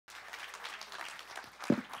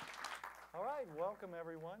right, welcome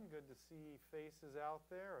everyone. Good to see faces out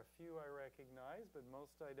there. A few I recognize, but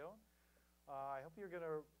most I don't. I hope you're going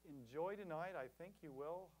to enjoy tonight. I think you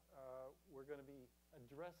will. We're going to be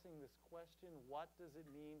addressing this question, what does it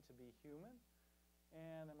mean to be human?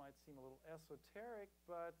 And it might seem a little esoteric,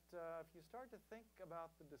 but if you start to think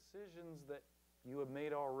about the decisions that you have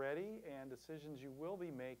made already and decisions you will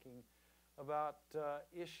be making about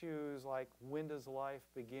issues like when does life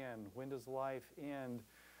begin, when does life end,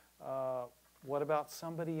 what about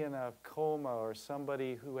somebody in a coma or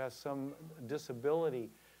somebody who has some disability?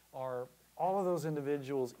 Are all of those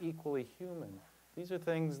individuals equally human? These are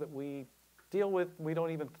things that we deal with, we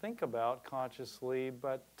don't even think about consciously,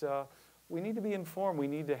 but we need to be informed. We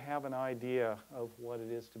need to have an idea of what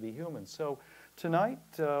it is to be human. So tonight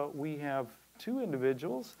we have two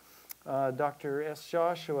individuals. Dr. S.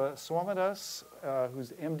 Joshua Swamidass,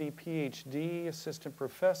 who's MD, PhD, Assistant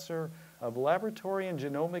Professor of Laboratory and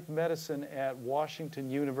Genomic Medicine at Washington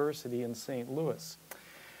University in St. Louis.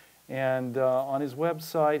 And on his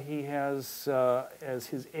website, he has, as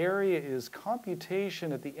his area is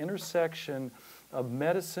computation at the intersection of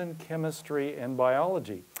medicine, chemistry, and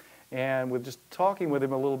biology. And with just talking with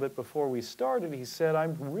him a little bit before we started, he said,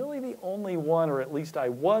 I'm really the only one, or at least I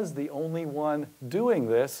was the only one doing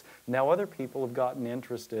this. Now other people have gotten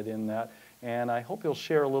interested in that, and I hope he'll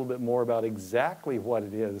share a little bit more about exactly what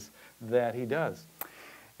it is that he does.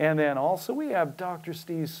 And then also we have Dr.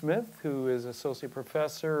 Steve Smith, who is Associate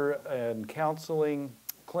Professor in Counseling,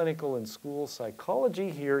 Clinical and School Psychology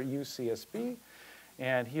here at UCSB.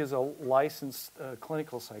 And he is a licensed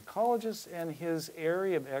clinical psychologist, and his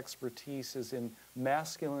area of expertise is in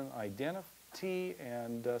masculine identity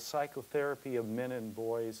and psychotherapy of men and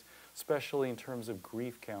boys, especially in terms of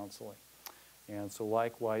grief counseling. And so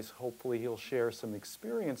likewise, hopefully he'll share some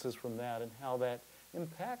experiences from that and how that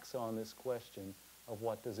impacts on this question of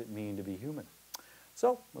what does it mean to be human.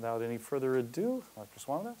 So without any further ado, Dr.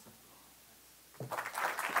 Swamidass.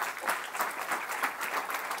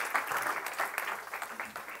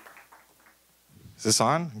 Is this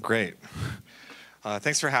on? Great.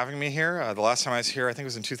 Thanks for having me here. The last time I was here, I think it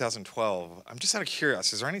was in 2012. I'm just out of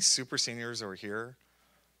curiosity, is there any super seniors that were here?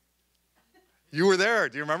 You were there.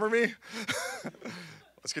 Do you remember me?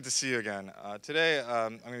 It's good to see you again. Today,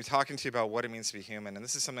 I'm going to be talking to you about what it means to be human, and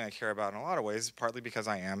this is something I care about in a lot of ways, partly because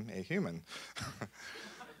I am a human.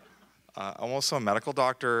 I'm also a medical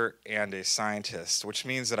doctor and a scientist, which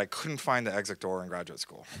means that I couldn't find the exit door in graduate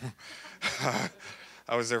school.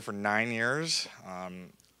 I was there for 9 years.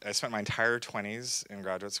 I spent my entire 20s in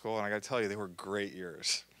graduate school, and I got to tell you, they were great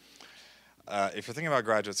years. If you're thinking about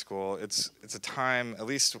graduate school, it's a time, at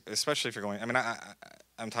least, especially if you're going, I mean,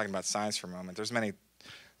 I'm talking about science for a moment. There's many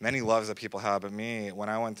loves that people have, but me, when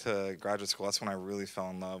I went to graduate school, that's when I really fell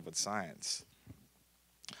in love with science.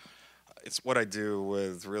 It's what I do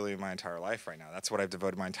with really my entire life right now. That's what I've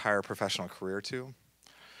devoted my entire professional career to.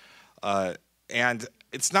 And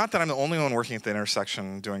it's not that I'm the only one working at the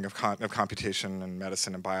intersection doing of computation and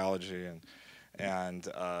medicine and biology and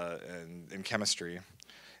chemistry.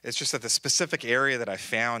 It's just that the specific area that I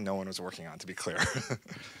found no one was working on, to be clear.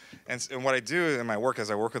 And what I do in my work is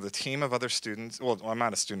I work with a team of other students. Well, I'm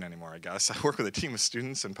not a student anymore, I guess. I work with a team of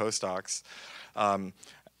students and postdocs.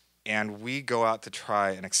 And we go out to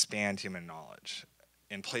try and expand human knowledge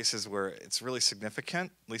in places where it's really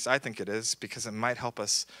significant, at least I think it is, because it might help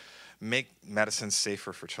us make medicine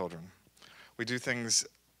safer for children. We do things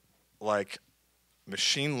like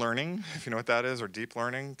machine learning, if you know what that is, or deep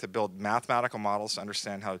learning, to build mathematical models to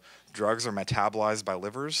understand how drugs are metabolized by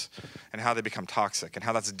livers and how they become toxic and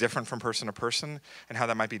how that's different from person to person and how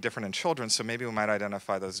that might be different in children. So maybe we might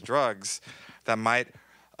identify those drugs that might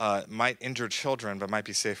injure children but might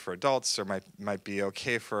be safe for adults, or might be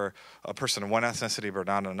okay for a person of one ethnicity but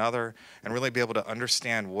not another, and really be able to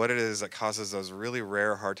understand what it is that causes those really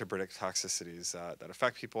rare, hard to predict toxicities that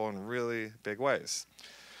affect people in really big ways.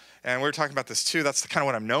 And we were talking about this too. That's kind of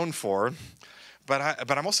what I'm known for.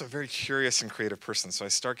 But I'm also a very curious and creative person, so I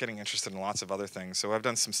start getting interested in lots of other things. So I've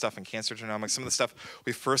done some stuff in cancer genomics. Some of the stuff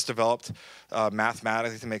we first developed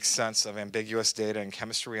mathematically to make sense of ambiguous data in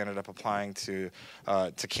chemistry, we ended up applying to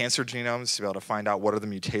cancer genomes to be able to find out what are the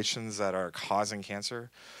mutations that are causing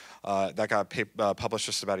cancer. That got published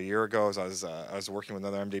just about a year ago as I was working with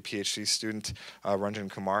another MD PhD student,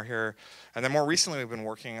 Ranjan Kumar here. And then more recently, we've been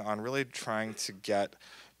working on really trying to get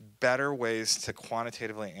better ways to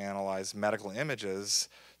quantitatively analyze medical images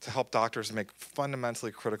to help doctors make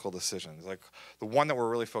fundamentally critical decisions. Like the one that we're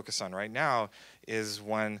really focused on right now is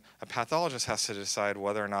when a pathologist has to decide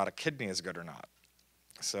whether or not a kidney is good or not.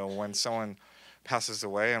 So when someone passes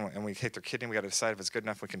away and we take their kidney, we got to decide if it's good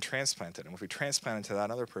enough, we can transplant it. And if we transplant it to that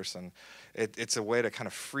other person, it's a way to kind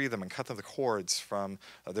of free them and cut the cords from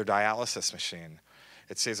their dialysis machine.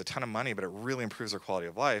 It saves a ton of money, but it really improves their quality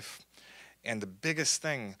of life. And the biggest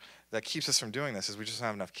thing that keeps us from doing this is we just don't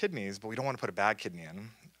have enough kidneys, but we don't want to put a bad kidney in.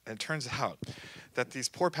 And it turns out that these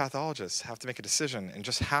poor pathologists have to make a decision in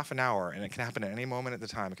just half an hour, and it can happen at any moment at the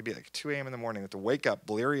time. It could be like 2 a.m. in the morning. They have to wake up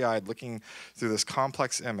bleary-eyed looking through this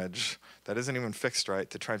complex image that isn't even fixed right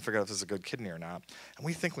to try and figure out if this is a good kidney or not. And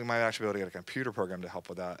we think we might actually be able to get a computer program to help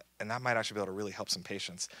with that, and that might actually be able to really help some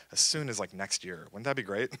patients as soon as like next year. Wouldn't that be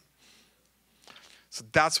great? So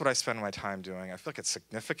that's what I spend my time doing. I feel like it's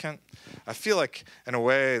significant. I feel like, in a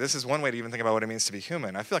way, this is one way to even think about what it means to be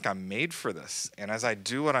human. I feel like I'm made for this. And as I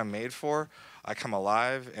do what I'm made for, I come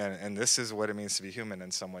alive, and this is what it means to be human in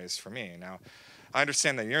some ways for me. Now, I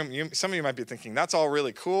understand that some of you might be thinking, that's all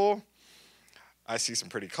really cool. I see some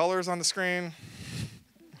pretty colors on the screen.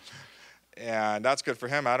 And that's good for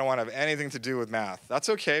him. I don't want to have anything to do with math. That's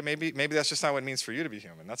okay. Maybe that's just not what it means for you to be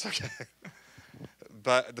human. That's okay.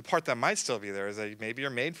 But the part that might still be there is that maybe you're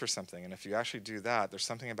made for something, and if you actually do that, there's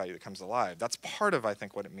something about you that comes alive. That's part of, I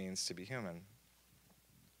think, what it means to be human.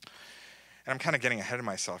 And I'm kind of getting ahead of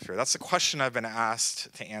myself here. That's the question I've been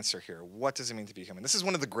asked to answer here. What does it mean to be human? This is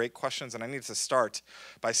one of the great questions, and I need to start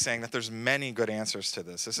by saying that there's many good answers to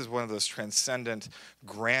this. This is one of those transcendent,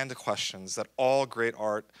 grand questions that all great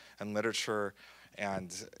art and literature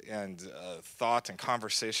and thought and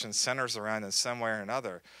conversation centers around in some way or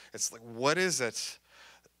another. It's like, what is it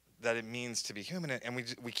that it means to be human? And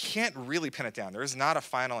we can't really pin it down. There is not a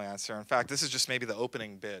final answer. In fact, this is just maybe the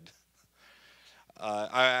opening bid.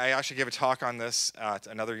 I actually gave a talk on this at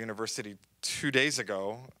another university 2 days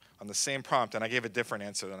ago on the same prompt, and I gave a different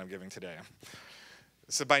answer than I'm giving today.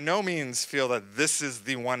 So by no means feel that this is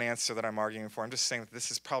the one answer that I'm arguing for. I'm just saying that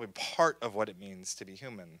this is probably part of what it means to be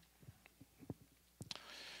human.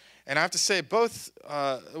 And I have to say,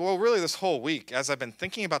 well, really this whole week, as I've been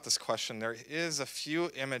thinking about this question, there is a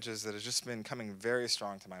few images that have just been coming very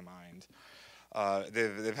strong to my mind.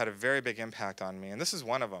 They've had a very big impact on me, and this is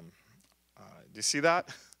one of them. Do you see that?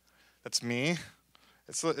 That's me.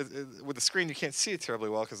 With the screen, you can't see it terribly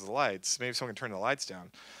well because of the lights. Maybe someone can turn the lights down.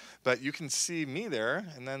 But you can see me there,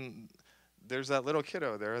 and then there's that little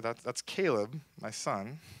kiddo there. That's Caleb, my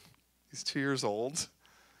son. He's 2 years old.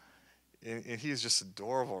 And he's just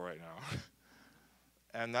adorable right now.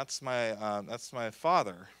 And that's my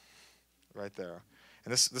father right there.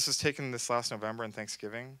 And this was taken this last November on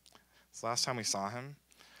Thanksgiving. It's the last time we saw him.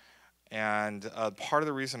 And part of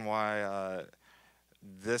the reason why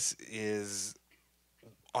this is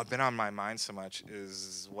been on my mind so much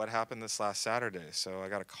is what happened this last Saturday. So I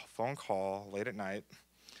got a phone call late at night,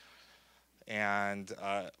 and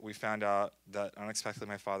we found out that unexpectedly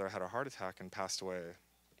my father had a heart attack and passed away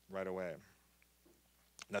right away.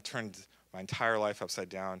 That turned my entire life upside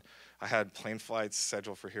down. I had plane flights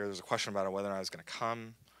scheduled for here. There was a question about whether or not I was going to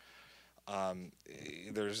come.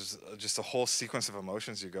 There's just a whole sequence of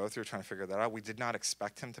emotions you go through trying to figure that out. We did not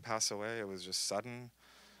expect him to pass away. It was just sudden.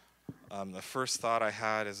 The first thought I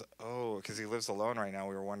had is, oh, because he lives alone right now,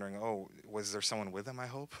 we were wondering, oh, was there someone with him, I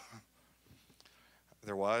hope?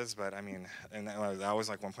 There was, but I mean, and that was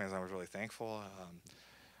like one point I was really thankful.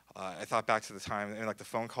 I thought back to the time, like the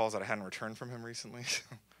phone calls that I hadn't returned from him recently,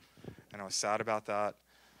 and I was sad about that.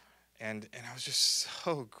 And I was just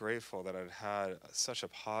so grateful that I'd had such a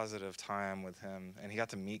positive time with him, and he got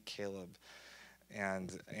to meet Caleb, and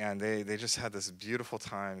they just had this beautiful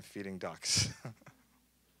time feeding ducks and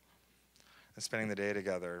spending the day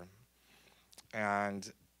together.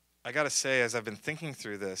 And I got to say, as I've been thinking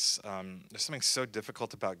through this, there's something so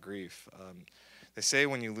difficult about grief. They say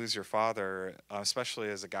when you lose your father, especially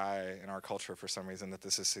as a guy in our culture for some reason, that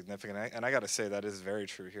this is significant. And I got to say that is very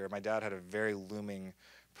true here. My dad had a very looming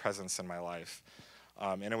presence in my life.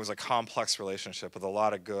 And it was a complex relationship with a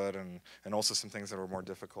lot of good and also some things that were more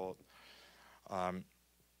difficult. And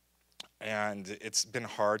it's been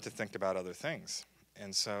hard to think about other things.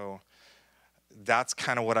 And so that's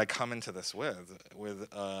kind of what I come into this with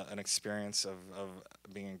an experience of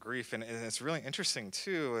being in grief. And it's really interesting,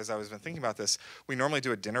 too, as I was been thinking about this. We normally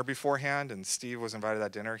do a dinner beforehand, and Steve was invited to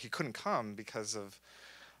that dinner. He couldn't come because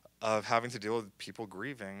of having to deal with people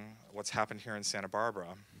grieving what's happened here in Santa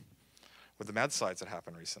Barbara with the mudslides that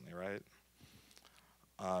happened recently, right?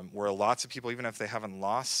 Where lots of people, even if they haven't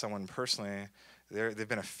lost someone personally, they've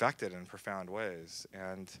been affected in profound ways.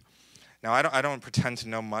 And now, I don't pretend to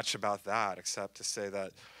know much about that, except to say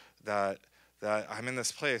that I'm in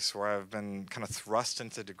this place where I've been kind of thrust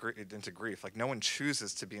into grief. Like, no one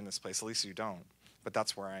chooses to be in this place, at least you don't. But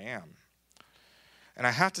that's where I am. And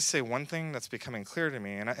I have to say one thing that's becoming clear to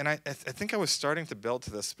me, and I think I was starting to build to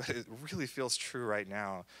this, but it really feels true right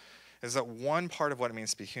now, is that one part of what it means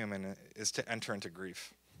to be human is to enter into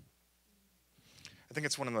grief. I think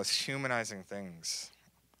it's one of the most humanizing things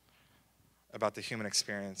about the human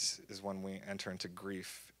experience is when we enter into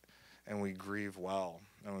grief, and we grieve well,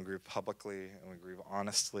 and we grieve publicly, and we grieve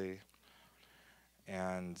honestly.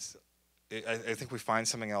 And I think we find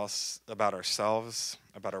something else about ourselves,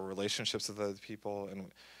 about our relationships with other people,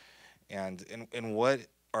 and what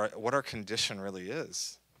our condition really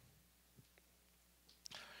is.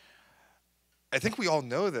 I think we all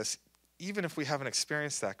know this, even if we haven't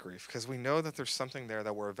experienced that grief, because we know that there's something there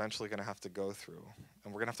that we're eventually going to have to go through,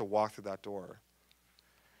 and we're going to have to walk through that door.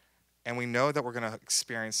 And we know that we're going to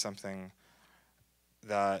experience something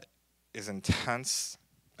that is intense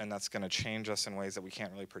and that's going to change us in ways that we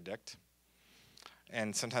can't really predict.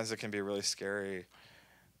 And sometimes it can be really scary.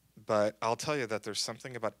 But I'll tell you that there's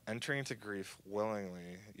something about entering into grief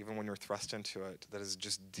willingly, even when you're thrust into it, that is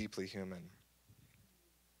just deeply human.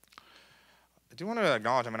 I do want to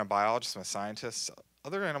acknowledge I'm a biologist, I'm a scientist.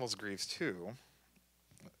 Other animals grieve too.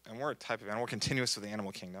 And we're a type of animal, we're continuous with the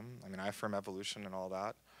animal kingdom. I mean, I affirm evolution and all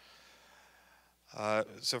that.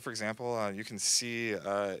 So for example, you can see,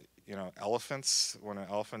 elephants, when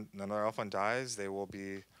another elephant dies, they'll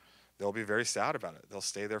be very sad about it. They'll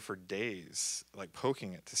stay there for days, like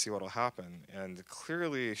poking it to see what'll happen, and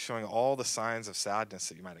clearly showing all the signs of sadness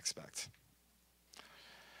that you might expect.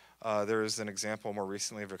 There's an example more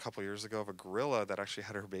recently of a couple years ago of a gorilla that actually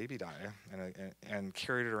had her baby die and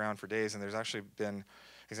carried it around for days. And there's actually been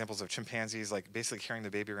examples of chimpanzees like basically carrying the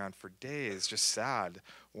baby around for days, just sad.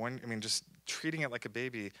 Just treating it like a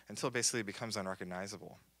baby until it basically becomes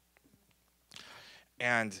unrecognizable.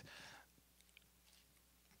 And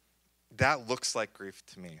that looks like grief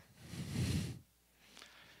to me.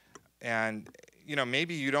 And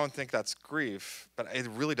maybe you don't think that's grief, but it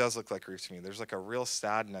really does look like grief to me. There's like a real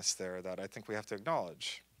sadness there that I think we have to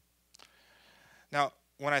acknowledge. Now,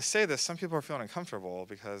 when I say this, some people are feeling uncomfortable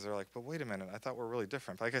because they're like, but wait a minute, I thought we're really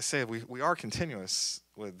different. But like I say, we are continuous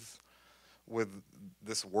with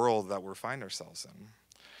this world that we find ourselves in.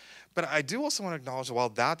 But I do also want to acknowledge that while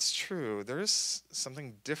that's true, there is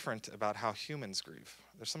something different about how humans grieve.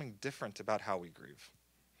 There's something different about how we grieve.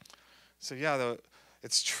 So yeah,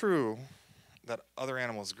 it's true that other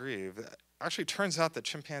animals grieve. It actually turns out that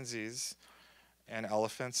chimpanzees and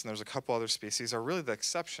elephants, and there's a couple other species, are really the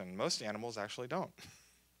exception. Most animals actually don't.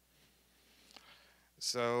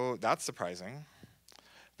 So that's surprising.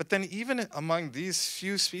 But then even among these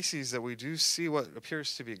few species that we do see what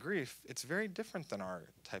appears to be grief, it's very different than our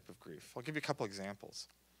type of grief. I'll give you a couple examples.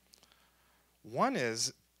 One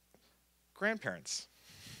is grandparents.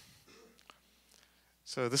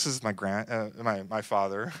 So this is my my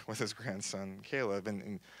father with his grandson Caleb,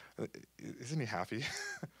 and isn't he happy?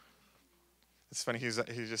 It's funny.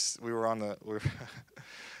 We were in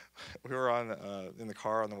the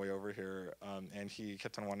car on the way over here, and he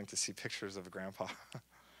kept on wanting to see pictures of Grandpa.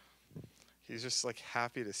 He's just like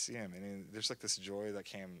happy to see him, and there's like this joy that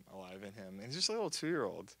came alive in him. And he's just a little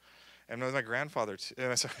 2-year-old. And with my grandfather,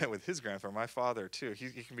 with his grandfather, my father too. He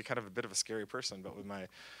can be kind of a bit of a scary person, but with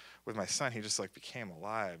my son, he just like became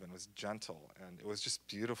alive and was gentle, and it was just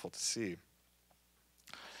beautiful to see.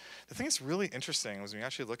 The thing that's really interesting was when you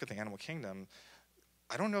actually look at the animal kingdom,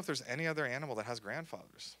 I don't know if there's any other animal that has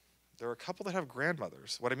grandfathers. There are a couple that have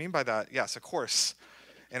grandmothers. What I mean by that, yes, of course,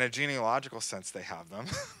 in a genealogical sense, they have them.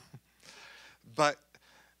 But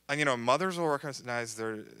mothers will recognize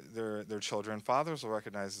their children, fathers will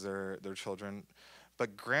recognize their children,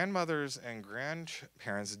 but grandmothers and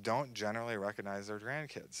grandparents don't generally recognize their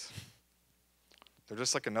grandkids. They're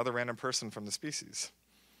just like another random person from the species.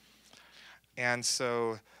 And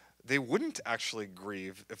so they wouldn't actually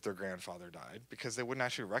grieve if their grandfather died, because they wouldn't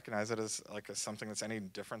actually recognize it as something that's any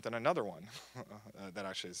different than another one that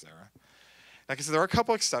actually is there. Like I said, there are a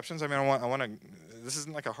couple exceptions. I want to. This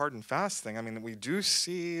isn't like a hard and fast thing. I mean, we do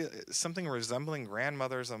see something resembling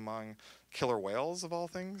grandmothers among killer whales, of all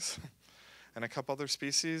things, and a couple other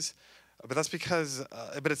species. But that's because,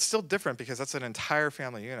 but it's still different because that's an entire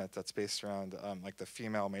family unit that's based around like the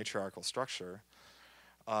female matriarchal structure.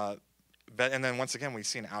 And then once again, we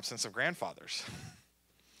see an absence of grandfathers.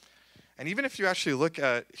 And even if you actually look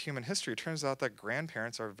at human history, it turns out that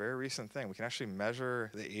grandparents are a very recent thing. We can actually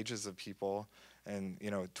measure the ages of people, and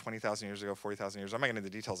 20,000 years ago, 40,000 years. I'm not getting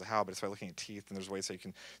into the details of how, but it's by looking at teeth, and there's ways that you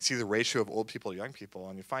can see the ratio of old people to young people,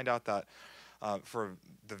 and you find out that for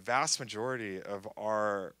the vast majority of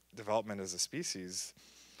our development as a species,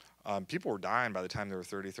 people were dying by the time they were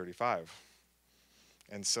 30, 35.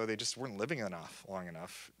 And so they just weren't living long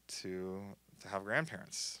enough to to have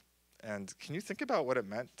grandparents. And can you think about what it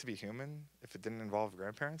meant to be human if it didn't involve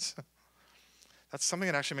grandparents? That's something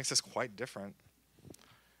that actually makes us quite different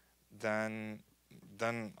than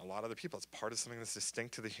a lot of the people. It's part of something that's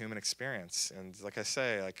distinct to the human experience. And like I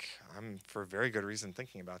say, like, I'm for a very good reason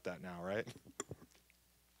thinking about that now, right?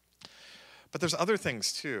 But there's other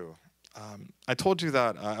things too. I told you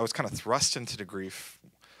that I was kind of thrust into the grief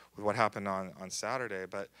with what happened on Saturday,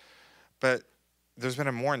 but there's been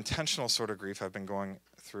a more intentional sort of grief I've been going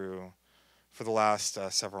through for the last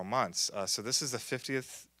several months. So this is the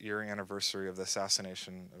 50th year anniversary of the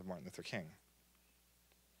assassination of Martin Luther King.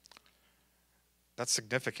 That's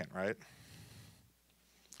significant, right?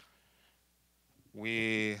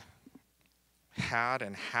 We had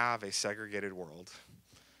and have a segregated world,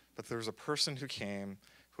 but there was a person who came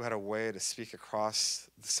who had a way to speak across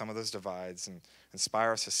some of those divides and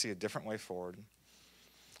inspire us to see a different way forward.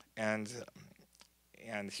 And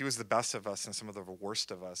he was the best of us, and some of the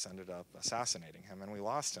worst of us ended up assassinating him, and we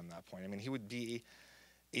lost him at that point. I mean, he would be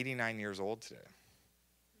 89 years old today.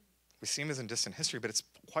 We see him as in distant history, but it's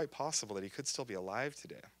quite possible that he could still be alive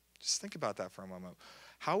today. Just think about that for a moment.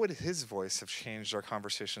 How would his voice have changed our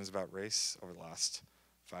conversations about race over the last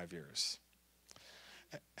 5 years?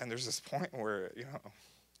 And there's this point where, you know,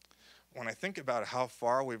 when I think about how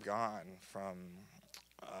far we've gone from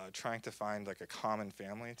trying to find like a common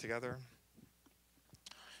family together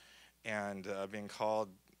and being called,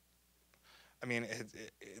 I mean,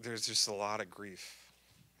 there's just a lot of grief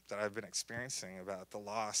that I've been experiencing about the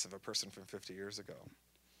loss of a person from 50 years ago.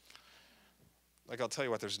 Like, I'll tell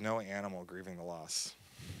you what, there's no animal grieving the loss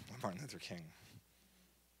of Martin Luther King.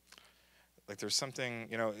 Like, there's something,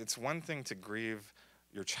 you know, it's one thing to grieve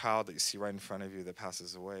your child that you see right in front of you that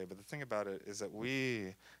passes away, but the thing about it is that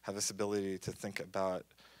we have this ability to think about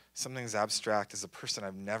something as abstract as a person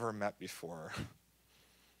I've never met before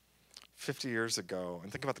 50 years ago,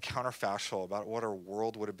 and think about the counterfactual, about what our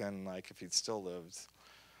world would have been like if he'd still lived,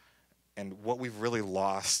 and what we've really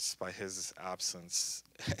lost by his absence,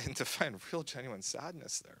 and to find real genuine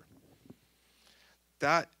sadness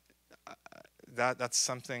there. That's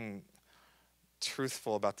something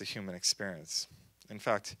truthful about the human experience. In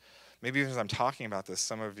fact, maybe even as I'm talking about this,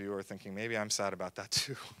 some of you are thinking, maybe I'm sad about that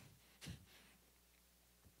too.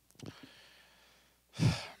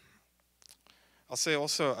 I'll say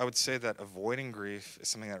also, I would say that avoiding grief is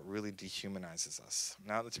something that really dehumanizes us.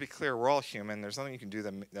 Now, to be clear, we're all human. There's nothing you can do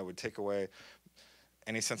that would take away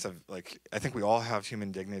any sense of, like, I think we all have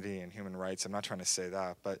human dignity and human rights. I'm not trying to say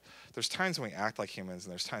that, but there's times when we act like humans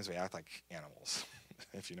and there's times we act like animals,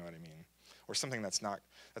 if you know what I mean, or something that's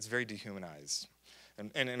very dehumanized.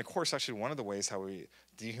 And of course, actually, one of the ways how we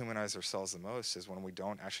dehumanize ourselves the most is when we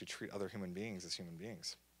don't actually treat other human beings as human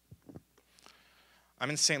beings. I'm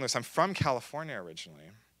in St. Louis. I'm from California originally.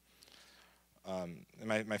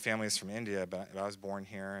 My family is from India, but I was born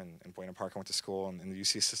here in Buena Park. I went to school in the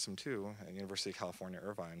UC system too, at University of California,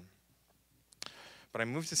 Irvine. But I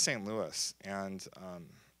moved to St. Louis, and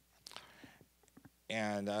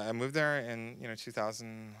I moved there in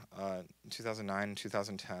 2009,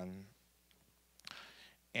 2010.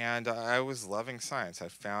 And I was loving science. I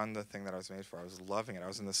found the thing that I was made for. I was loving it. I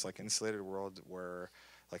was in this like insulated world where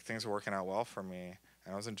like things were working out well for me,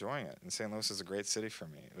 and I was enjoying it. And St. Louis is a great city for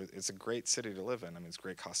me. It's a great city to live in. I mean, it's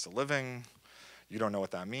great cost of living. You don't know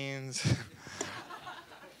what that means.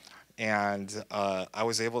 And I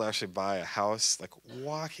was able to actually buy a house like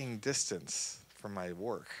walking distance from my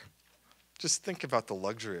work. Just think about the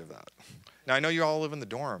luxury of that. Now, I know you all live in the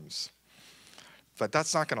dorms, but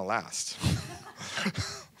that's not going to last.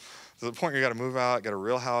 To the point where you got to move out, get a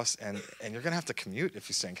real house, and you're going to have to commute if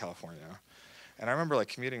you stay in California. And I remember like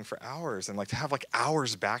commuting for hours, and like to have like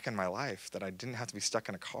hours back in my life that I didn't have to be stuck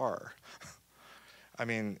in a car. I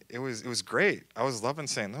mean, it was great. I was loving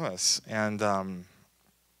St. Louis, and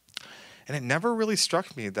it never really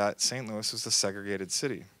struck me that St. Louis was a segregated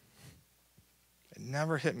city. It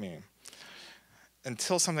never hit me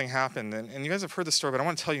until something happened. And you guys have heard the story, but I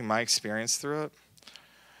want to tell you my experience through it.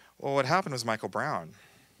 Well, what happened was Michael Brown.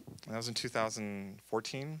 And that was in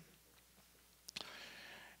 2014.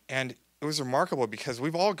 And it was remarkable because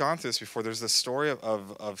we've all gone through this before. There's this story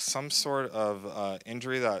of some sort of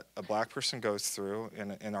injury that a black person goes through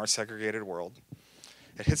in our segregated world.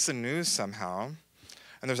 It hits the news somehow.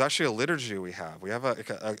 And there's actually a liturgy we have. We have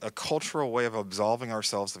a cultural way of absolving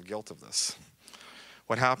ourselves of guilt of this.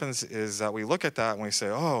 What happens is that we look at that and we say,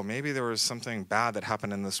 oh, maybe there was something bad that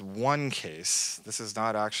happened in this one case. This is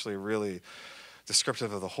not actually really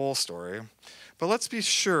descriptive of the whole story. But let's be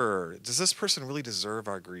sure, does this person really deserve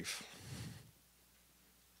our grief?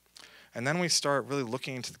 And then we start really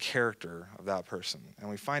looking into the character of that person, and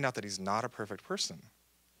we find out that he's not a perfect person.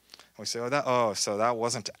 And we say, so that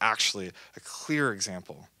wasn't actually a clear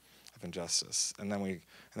example of injustice, and then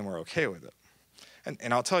we're okay with it.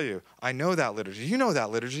 And I'll tell you, I know that liturgy. You know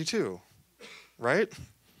that liturgy too, right?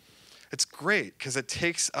 It's great because it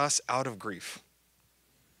takes us out of grief.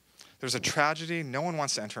 There's a tragedy. No one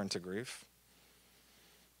wants to enter into grief.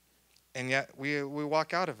 And yet we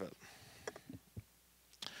walk out of it.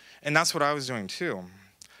 And that's what I was doing too.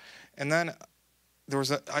 And then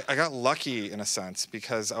I got lucky in a sense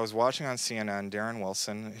because I was watching on CNN Darren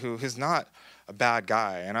Wilson, who is not a bad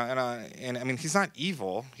guy. And I mean, he's not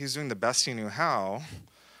evil. He's doing the best he knew how.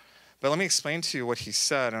 But let me explain to you what he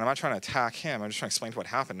said, and I'm not trying to attack him. I'm just trying to explain what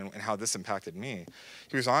happened and how this impacted me.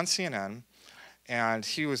 He was on CNN, and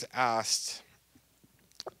he was asked,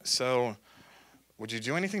 so would you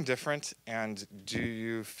do anything different, and do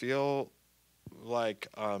you feel like,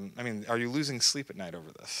 are you losing sleep at night over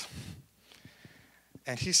this?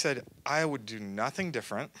 And he said, I would do nothing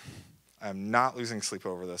different. I'm not losing sleep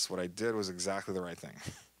over this. What I did was exactly the right thing.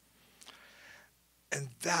 And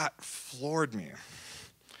that floored me.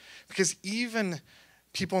 Because even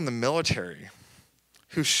people in the military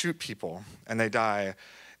who shoot people and they die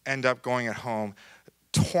end up going at home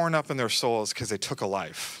torn up in their souls because they took a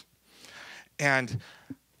life. And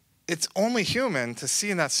it's only human to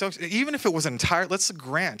see in that, so even if it was let's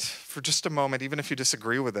grant for just a moment, even if you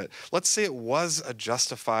disagree with it, let's say it was a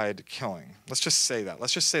justified killing. Let's just say that.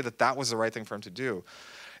 Let's just say that that was the right thing for him to do.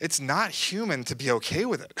 It's not human to be okay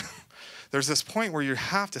with it. There's this point where you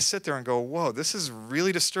have to sit there and go, whoa, this is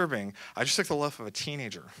really disturbing. I just took the life of a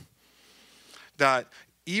teenager. That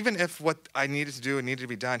even if what I needed to do and needed to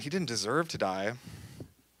be done, he didn't deserve to die.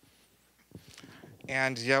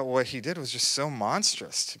 And yet what he did was just so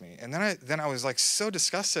monstrous to me. And then I was like so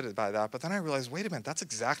disgusted by that, but then I realized, wait a minute, that's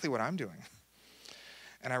exactly what I'm doing.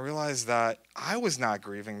 And I realized that I was not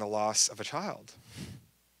grieving the loss of a child.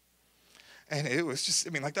 And it was just,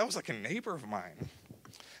 that was like a neighbor of mine.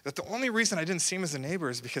 That the only reason I didn't see him as a neighbor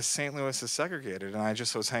is because St. Louis is segregated, and I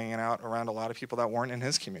just was hanging out around a lot of people that weren't in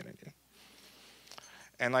his community.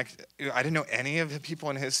 And I didn't know any of the people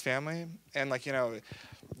in his family. And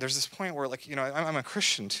there's this point where I'm a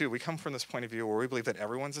Christian too. We come from this point of view where we believe that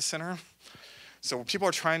everyone's a sinner. So people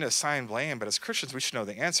are trying to assign blame, but as Christians, we should know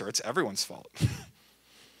the answer. It's everyone's fault.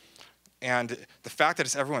 And the fact that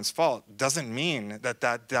it's everyone's fault doesn't mean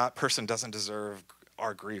that person doesn't deserve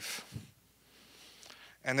our grief.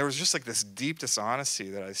 And there was just this deep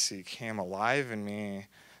dishonesty that I see came alive in me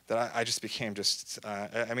that I just became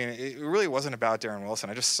it really wasn't about Darren Wilson.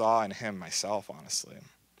 I just saw in him myself, honestly.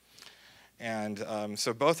 And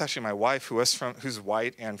so both actually my wife, who's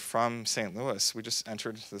white and from St. Louis, we just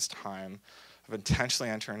entered into this time of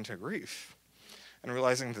intentionally entering into grief and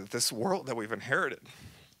realizing that this world that we've inherited,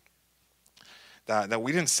 that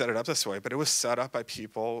we didn't set it up this way, but it was set up by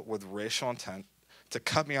people with racial intent to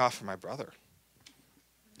cut me off from my brother.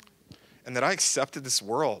 And that I accepted this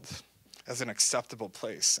world as an acceptable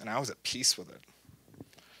place, and I was at peace with it.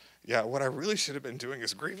 Yeah, what I really should have been doing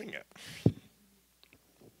is grieving it.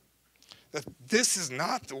 That this is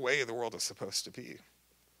not the way the world is supposed to be.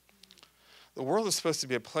 The world is supposed to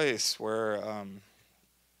be a place where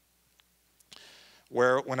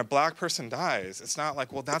when a black person dies, it's not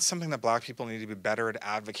like, well, that's something that black people need to be better at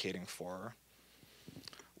advocating for.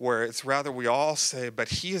 Where it's rather we all say, but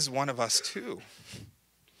he is one of us too.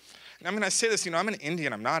 And I say this, I'm an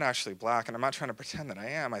Indian, I'm not actually black, and I'm not trying to pretend that I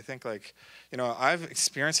am. I think I've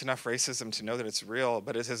experienced enough racism to know that it's real,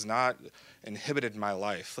 but it has not inhibited my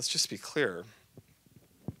life. Let's just be clear.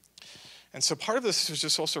 And so part of this is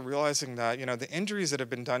just also realizing that, the injuries that have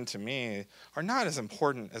been done to me are not as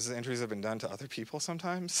important as the injuries that have been done to other people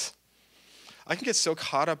sometimes. I can get so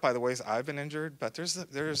caught up by the ways I've been injured, but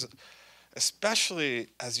there's especially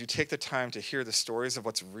as you take the time to hear the stories of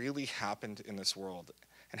what's really happened in this world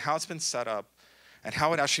and how it's been set up and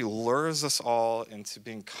how it actually lures us all into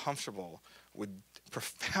being comfortable with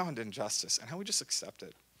profound injustice and how we just accept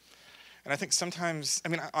it. And I think sometimes,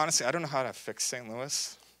 honestly, I don't know how to fix St.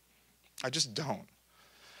 Louis. I just don't.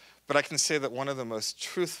 But I can say that one of the most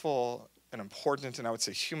truthful and important and I would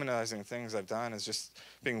say humanizing things I've done is just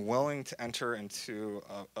being willing to enter into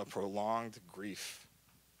a prolonged grief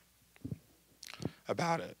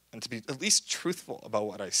about it and to be at least truthful about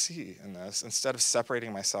what I see in this instead of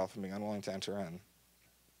separating myself and being unwilling to enter in.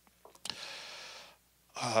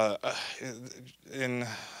 In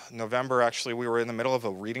November, actually, we were in the middle of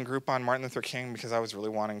a reading group on Martin Luther King because I was really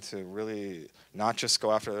wanting to really not just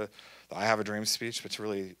go after the I Have a Dream speech, but to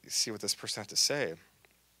really see what this person had to say.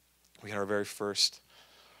 We had our very first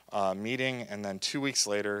meeting, and then 2 weeks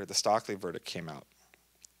later, the Stockley verdict came out.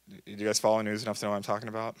 Do you guys follow news enough to know what I'm talking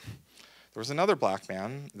about? There was another black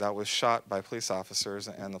man that was shot by police officers,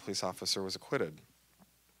 and the police officer was acquitted.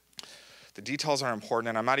 The details are important,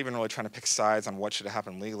 and I'm not even really trying to pick sides on what should have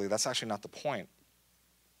happened legally. That's actually not the point.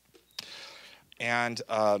 And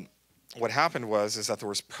what happened is that there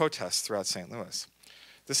was protests throughout St. Louis.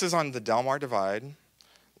 This is on the Del Mar Divide,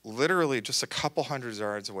 literally just a couple hundred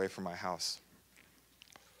yards away from my house.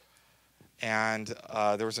 And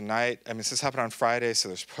there was a night, this happened on Friday, so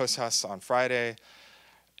there's protests on Friday.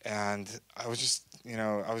 And I was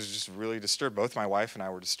just really disturbed. Both my wife and I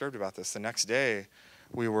were disturbed about this. The next day,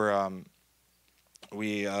 we were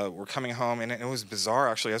coming home, and it was bizarre,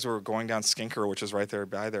 actually. As we were going down Skinker, which is right there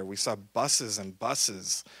by there, we saw buses and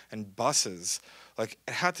buses and buses. Like,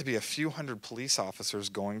 it had to be a few hundred police officers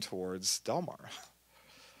going towards Del Mar,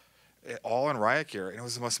 all in riot gear. And it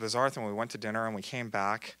was the most bizarre thing. We went to dinner, and we came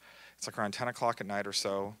back. It's like around 10 o'clock at night or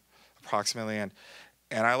so, approximately. And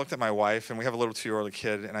I looked at my wife, and we have a little 2-year-old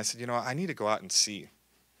kid, and I said, I need to go out and see.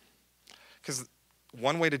 Because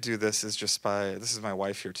one way to do this is this is my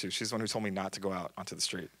wife here too, she's the one who told me not to go out onto the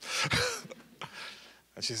street.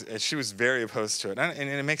 and she was very opposed to it. And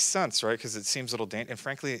it makes sense, right? Because it seems a little dangerous, and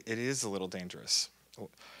frankly, it is a little dangerous.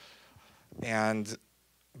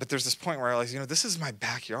 But there's this point where I realized, this is my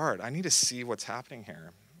backyard. I need to see what's happening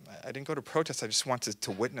here. I didn't go to protest, I just wanted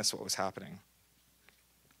to witness what was happening.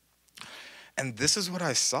 And this is what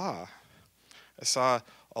I saw. I saw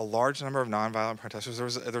a large number of nonviolent protesters. There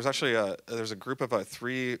was actually a group of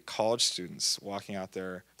 3 college students walking out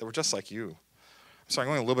there that were just like you. I'm sorry,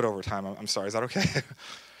 I'm going a little bit over time. I'm sorry, is that okay?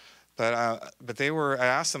 But they were. I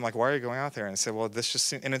asked them, like, why are you going out there? And they said, well, this just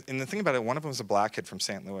seemed, and the thing about it, one of them was a black kid from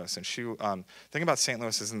St. Louis, and the thing about St.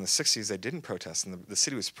 Louis is in the 60s they didn't protest, and the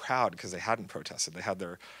city was proud because they hadn't protested. They had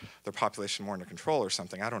their population more under control or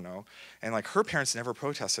something, I don't know. And like, her parents never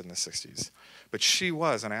protested in the 60s, but she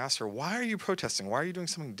was. And I asked her, why are you protesting? Why are you doing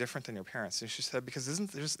something different than your parents? And she said, because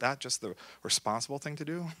isn't that just the responsible thing to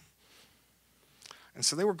do? And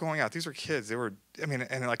so they were going out. These were kids. They were,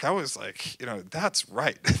 and like, I was like, that's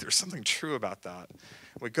right. There's something true about that.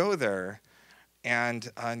 We go there, and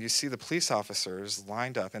you see the police officers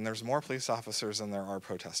lined up, and there's more police officers than there are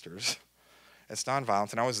protesters. It's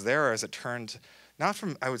nonviolent, and I was there as it turned, not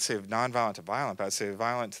from, I would say, nonviolent to violent, but I would say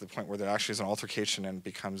violent to the point where there actually is an altercation and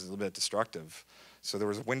becomes a little bit destructive. So there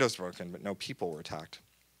was windows broken, but no people were attacked.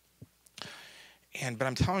 But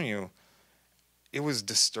I'm telling you, it was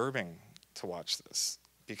disturbing to watch this,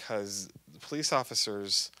 because the police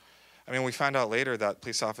officers, we found out later that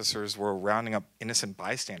police officers were rounding up innocent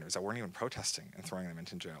bystanders that weren't even protesting and throwing them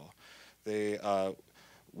into jail. They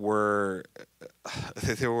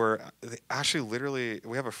actually literally,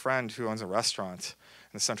 we have a friend who owns a restaurant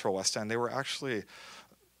in the Central West End. They were actually,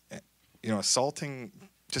 assaulting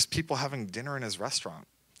just people having dinner in his restaurant.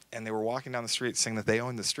 And they were walking down the street saying that they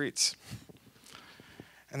owned the streets.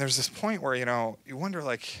 And there's this point where, you wonder,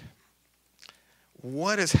 like,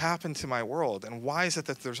 what has happened to my world? And why is it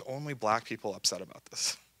that there's only black people upset about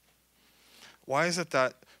this? Why is it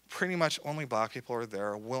that pretty much only black people are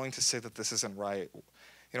there willing to say that this isn't right?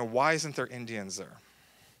 Why isn't there Indians there?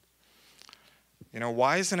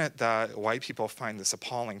 Why isn't it that white people find this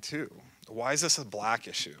appalling too? Why is this a black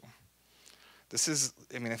issue? This is,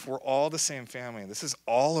 if we're all the same family, this is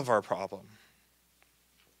all of our problem.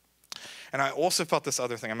 And I also felt this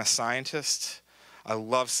other thing. I'm a scientist. I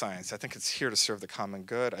love science. I think it's here to serve the common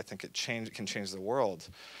good. I think it can change the world.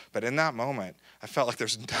 But in that moment, I felt like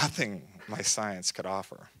there's nothing my science could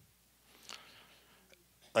offer.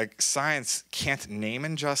 Like, science can't name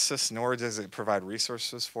injustice, nor does it provide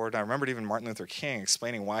resources for it. I remembered even Martin Luther King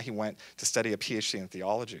explaining why he went to study a PhD in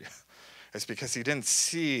theology. It's because he didn't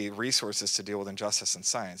see resources to deal with injustice in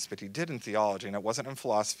science, but he did in theology, and it wasn't in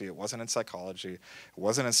philosophy, it wasn't in psychology, it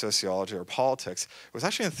wasn't in sociology or politics, it was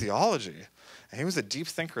actually in theology. And he was a deep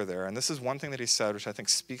thinker there, and this is one thing that he said, which I think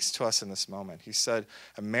speaks to us in this moment. He said,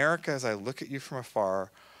 America, as I look at you from afar,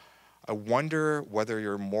 I wonder whether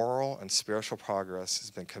your moral and spiritual progress has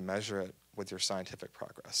been commensurate with your scientific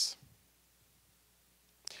progress.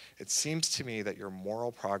 It seems to me that your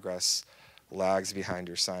moral progress lags behind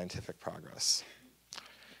your scientific progress.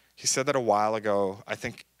 He said that a while ago. I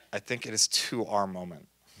think it is to our moment.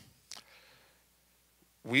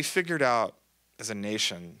 We figured out as a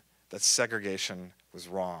nation that segregation was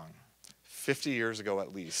wrong 50 years ago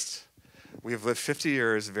at least. We have lived 50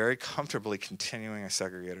 years very comfortably continuing a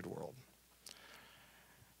segregated world.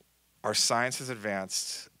 Our science has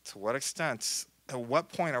advanced. To what extent, at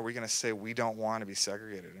what point are we going to say we don't want to be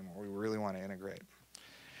segregated anymore? We really want to integrate.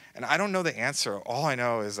 And I don't know the answer. All I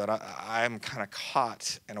know is that I'm kind of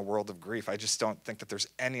caught in a world of grief. I just don't think that there's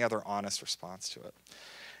any other honest response to it.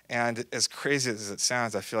 And as crazy as it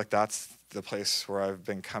sounds, I feel like that's the place where I've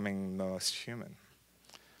been becoming most human.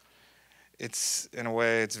 It's, in a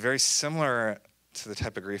way, it's very similar to the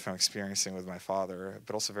type of grief I'm experiencing with my father,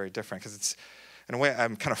 but also very different, because it's, in a way,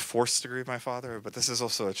 I'm kind of forced to grieve my father, but this is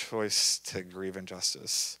also a choice to grieve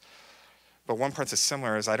injustice. But one part that's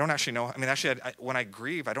similar is I don't actually know, I mean, actually, when I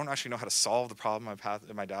grieve, I don't actually know how to solve the problem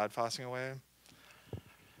of my dad passing away.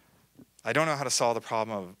 I don't know how to solve the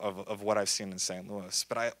problem of what I've seen in St. Louis,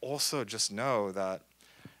 but I also just know that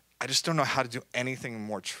I just don't know how to do anything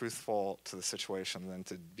more truthful to the situation than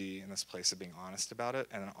to be in this place of being honest about it,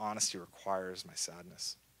 and honesty requires my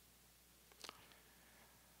sadness.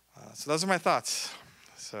 So those are my thoughts.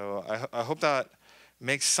 So I hope that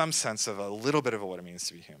makes some sense of a little bit of what it means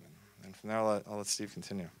to be human. And from there, I'll let Steve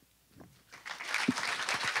continue.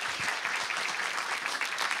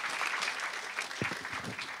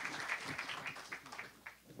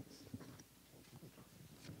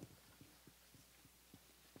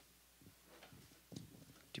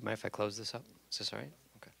 Do you mind if I close this up? Is this all right?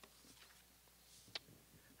 Okay.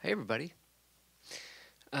 Hey, everybody.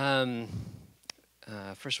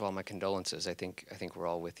 First of all, my condolences. I think we're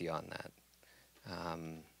all with you on that.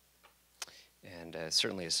 And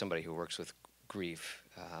certainly, as somebody who works with grief,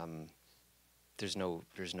 there's no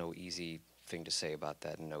easy thing to say about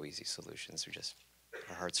that, and no easy solutions.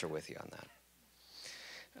 Our hearts are with you on that.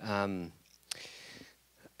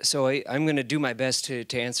 So I'm going to do my best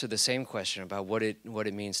to answer the same question about what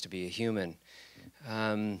it means to be a human.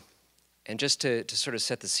 And just to sort of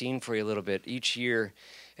set the scene for you a little bit, each year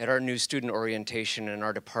at our new student orientation in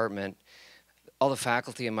our department, all the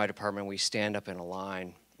faculty in my department, we stand up in a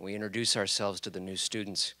line. We introduce ourselves to the new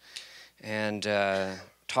students and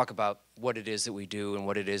talk about what it is that we do and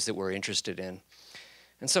what it is that we're interested in.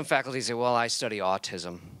 And some faculty say, well, I study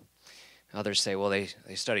autism. Others say, well, they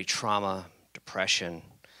study trauma, depression,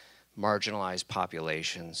 marginalized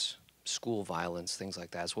populations, school violence, things like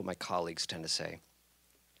that. That's what my colleagues tend to say.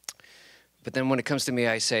 But then when it comes to me,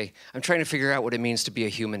 I say, I'm trying to figure out what it means to be a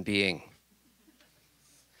human being.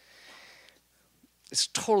 It's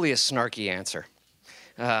totally a snarky answer.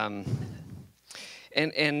 And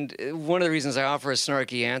one of the reasons I offer a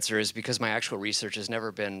snarky answer is because my actual research has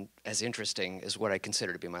never been as interesting as what I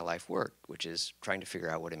consider to be my life work, which is trying to figure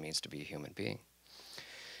out what it means to be a human being.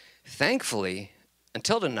 Thankfully,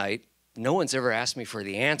 until tonight, no one's ever asked me for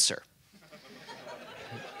the answer.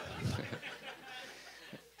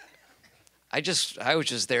 I was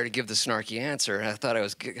just there to give the snarky answer, and I thought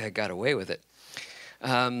I got away with it.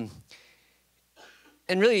 And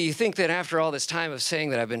really, you think that after all this time of saying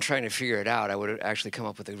that I've been trying to figure it out, I would have actually come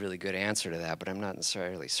up with a really good answer to that, but I'm not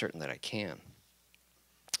necessarily certain that I can.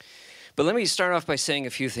 But let me start off by saying a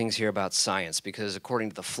few things here about science, because according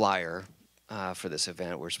to the flyer for this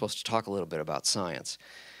event, we're supposed to talk a little bit about science.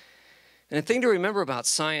 And the thing to remember about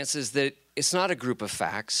science is that it's not a group of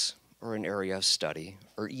facts or an area of study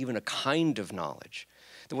or even a kind of knowledge.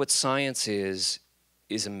 That what science is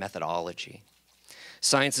a methodology.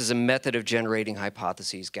 Science is a method of generating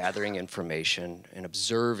hypotheses, gathering information, and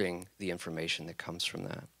observing the information that comes from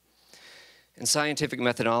that. And scientific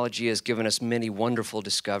methodology has given us many wonderful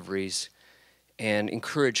discoveries and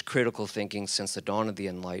encouraged critical thinking since the dawn of the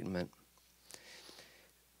Enlightenment.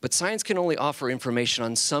 But science can only offer information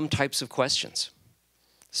on some types of questions,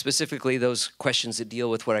 specifically those questions that deal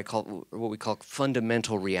with what we call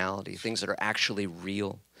fundamental reality, things that are actually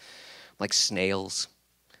real, like snails,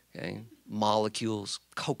 okay? Molecules,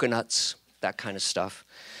 coconuts, that kind of stuff.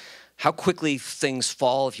 How quickly things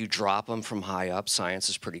fall if you drop them from high up. Science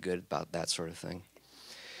is pretty good about that sort of thing.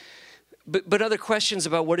 But other questions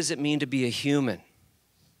about what does it mean to be a human?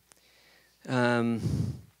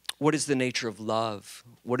 What is the nature of love?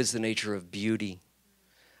 What is the nature of beauty?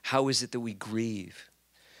 How is it that we grieve?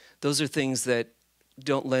 Those are things that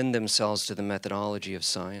don't lend themselves to the methodology of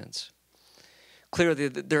science. Clearly,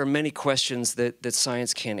 there are many questions that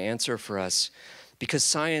science can't answer for us because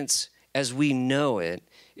science, as we know it,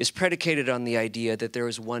 is predicated on the idea that there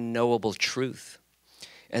is one knowable truth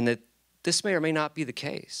and that this may or may not be the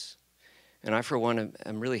case. And I, for one,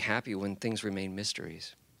 am really happy when things remain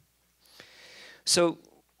mysteries. So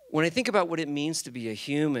when I think about what it means to be a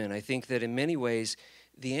human, I think that in many ways,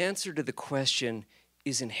 the answer to the question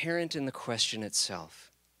is inherent in the question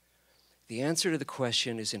itself. The answer to the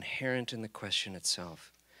question is inherent in the question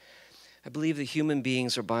itself. I believe that human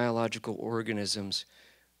beings are biological organisms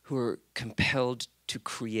who are compelled to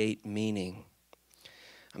create meaning.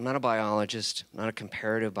 I'm not a biologist, I'm not a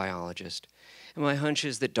comparative biologist, And my hunch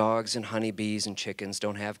is that dogs and honeybees and chickens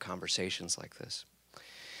don't have conversations like this.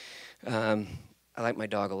 I like my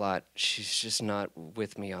dog a lot. She's just not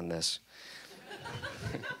with me on this.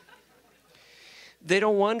 They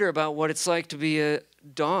don't wonder about what it's like to be a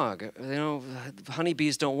dog.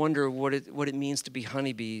 Honeybees don't wonder what it means to be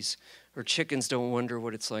honeybees, or chickens don't wonder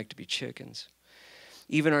what it's like to be chickens.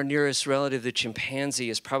 Even our nearest relative, the chimpanzee,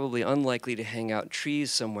 is probably unlikely to hang out in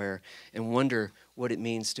trees somewhere and wonder what it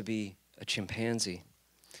means to be a chimpanzee.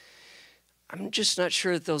 I'm just not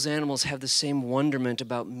sure that those animals have the same wonderment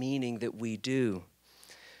about meaning that we do.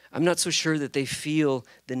 I'm not so sure that they feel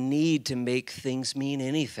the need to make things mean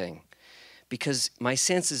anything, because my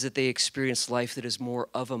sense is that they experience life that is more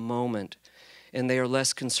of a moment, and they are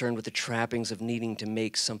less concerned with the trappings of needing to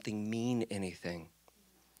make something mean anything.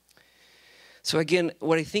 So again,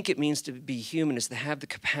 what I think it means to be human is to have the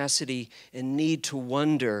capacity and need to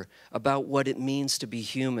wonder about what it means to be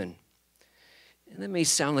human. And that may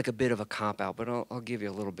sound like a bit of a cop-out, but I'll give you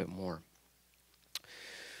a little bit more.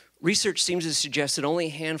 Research seems to suggest that only a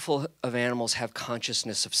handful of animals have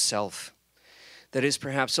consciousness of self. That is,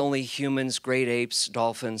 perhaps only humans, great apes,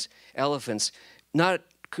 dolphins, elephants. Not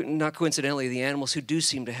coincidentally, the animals who do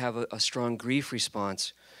seem to have a strong grief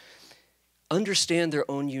response understand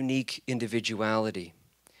their own unique individuality.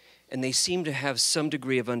 And they seem to have some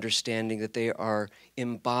degree of understanding that they are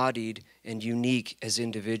embodied and unique as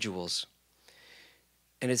individuals.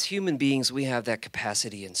 And as human beings, we have that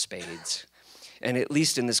capacity in spades. And at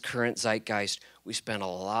least in this current zeitgeist, we spend a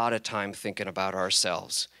lot of time thinking about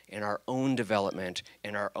ourselves and our own development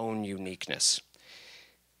and our own uniqueness.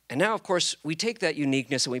 And now, of course, we take that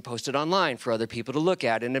uniqueness and we post it online for other people to look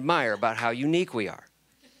at and admire about how unique we are.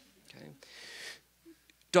 Okay?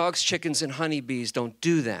 Dogs, chickens, and honeybees don't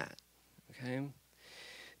do that. Okay?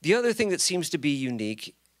 The other thing that seems to be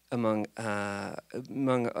unique among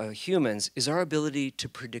humans is our ability to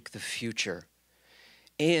predict the future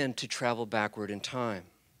and to travel backward in time.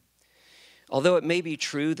 Although it may be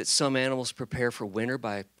true that some animals prepare for winter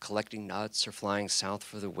by collecting nuts or flying south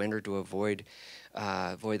for the winter to avoid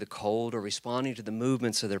the cold or responding to the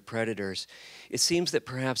movements of their predators, it seems that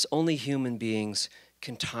perhaps only human beings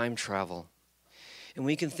can time travel. And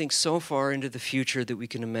we can think so far into the future that we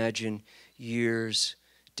can imagine years,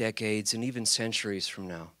 decades, and even centuries from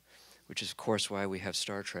now, which is, of course, why we have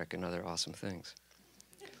Star Trek and other awesome things.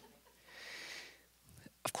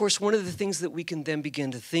 Of course, one of the things that we can then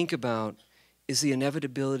begin to think about is the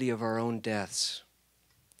inevitability of our own deaths.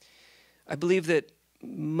 I believe that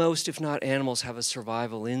most, if not animals, have a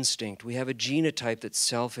survival instinct. We have a genotype that's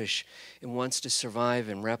selfish and wants to survive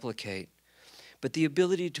and replicate. But the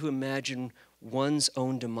ability to imagine one's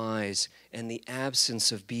own demise and the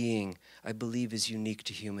absence of being, I believe, is unique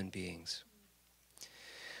to human beings.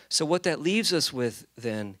 So what that leaves us with,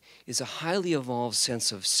 then, is a highly evolved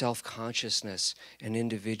sense of self-consciousness and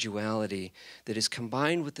individuality that is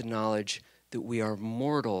combined with the knowledge that we are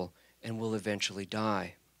mortal and will eventually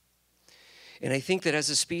die. And I think that as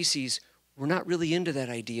a species, we're not really into that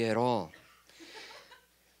idea at all.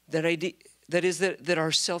 That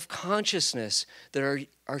our self-consciousness, that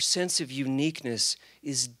our sense of uniqueness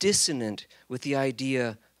is dissonant with the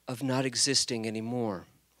idea of not existing anymore.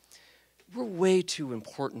 We're way too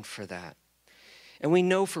important for that. And we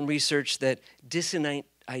know from research that dissonant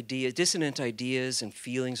ideas and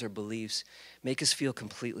feelings or beliefs make us feel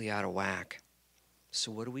completely out of whack.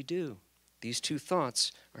 So what do? These two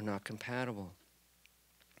thoughts are not compatible.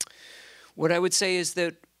 What I would say is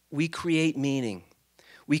that we create meaning.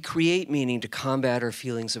 We create meaning to combat our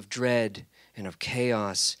feelings of dread and of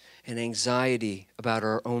chaos and anxiety about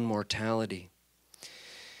our own mortality.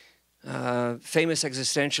 Famous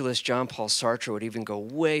existentialist Jean-Paul Sartre would even go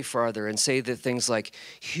way farther and say that things like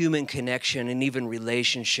human connection and even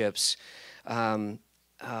relationships and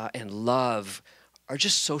love are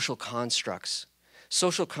just social constructs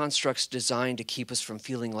designed to keep us from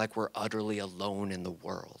feeling like we're utterly alone in the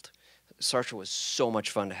world. Sartre was so much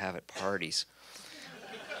fun to have at parties.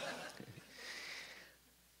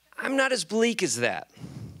 I'm not as bleak as that.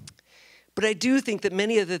 But I do think that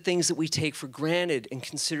many of the things that we take for granted and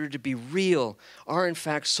consider to be real are in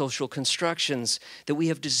fact social constructions that we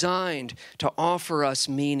have designed to offer us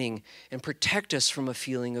meaning and protect us from a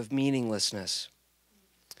feeling of meaninglessness.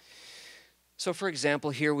 So for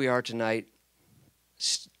example, here we are tonight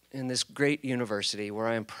in this great university where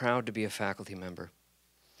I am proud to be a faculty member.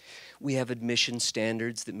 We have admission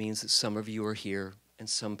standards that means that some of you are here and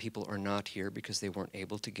some people are not here because they weren't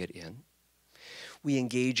able to get in. We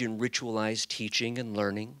engage in ritualized teaching and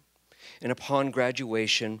learning. And upon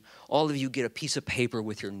graduation, all of you get a piece of paper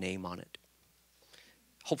with your name on it.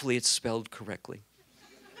 Hopefully it's spelled correctly.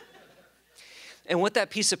 And what that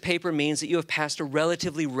piece of paper means that you have passed a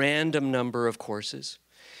relatively random number of courses,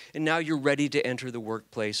 and now you're ready to enter the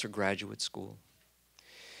workplace or graduate school.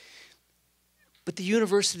 But the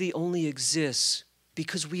university only exists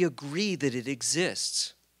because we agree that it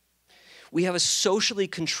exists. We have a socially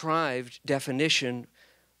contrived definition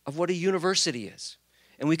of what a university is.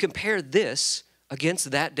 And we compare this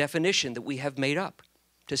against that definition that we have made up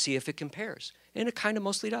to see if it compares. And it kind of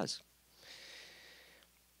mostly does.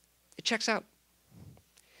 It checks out.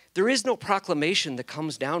 There is no proclamation that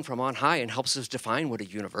comes down from on high and helps us define what a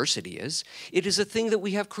university is. It is a thing that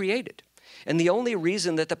we have created. And the only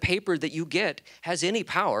reason that the paper that you get has any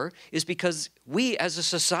power is because we as a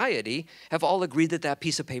society have all agreed that that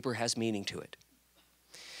piece of paper has meaning to it.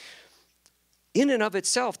 In and of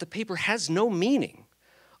itself, the paper has no meaning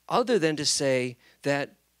other than to say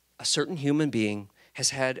that a certain human being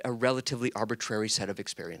has had a relatively arbitrary set of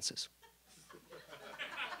experiences.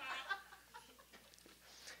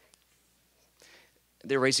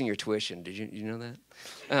 They're raising your tuition. Did you know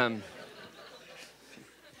that?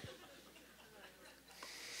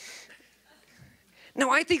 Now,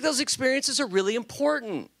 I think those experiences are really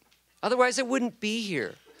important. Otherwise, I wouldn't be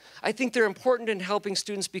here. I think they're important in helping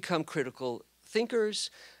students become critical thinkers,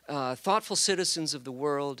 thoughtful citizens of the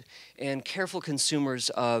world, and careful consumers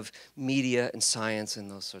of media and science and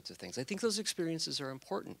those sorts of things. I think those experiences are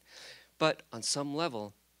important. But on some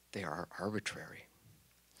level, they are arbitrary.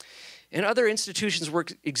 And other institutions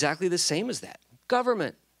work exactly the same as that.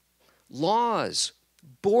 Government, laws,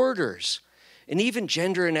 borders, and even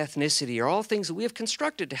gender and ethnicity are all things that we have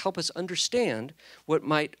constructed to help us understand what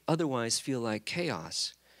might otherwise feel like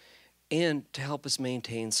chaos and to help us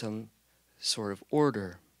maintain some sort of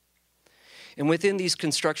order. And within these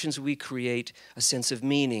constructions, we create a sense of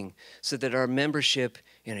meaning so that our membership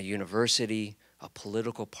in a university, a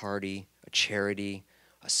political party, a charity,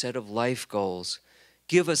 a set of life goals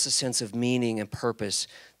give us a sense of meaning and purpose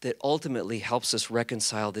that ultimately helps us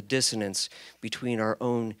reconcile the dissonance between our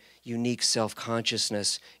own unique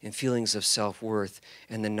self-consciousness and feelings of self-worth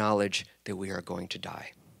and the knowledge that we are going to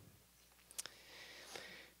die.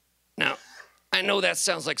 Now, I know that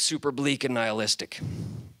sounds like super bleak and nihilistic.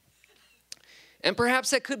 And perhaps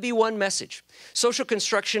that could be one message. Social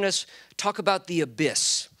constructionists talk about the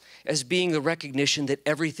abyss as being the recognition that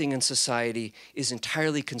everything in society is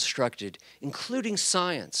entirely constructed, including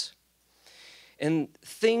science. And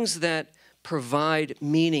things that provide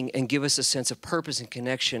meaning and give us a sense of purpose and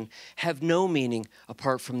connection have no meaning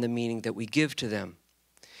apart from the meaning that we give to them.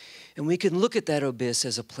 And we can look at that abyss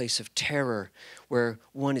as a place of terror where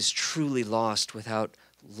one is truly lost without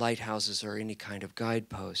lighthouses or any kind of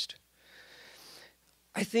guidepost.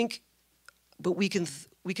 I think, but we can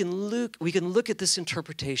look at this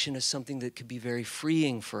interpretation as something that could be very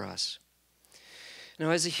freeing for us. Now,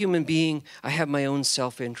 as a human being, I have my own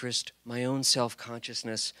self-interest, my own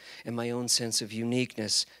self-consciousness, and my own sense of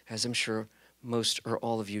uniqueness, as I'm sure most or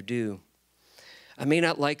all of you do. I may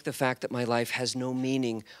not like the fact that my life has no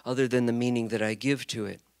meaning other than the meaning that I give to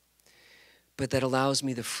it, but that allows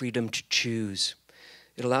me the freedom to choose.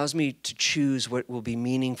 It allows me to choose what will be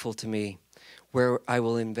meaningful to me, where I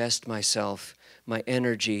will invest myself, my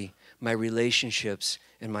energy, my relationships,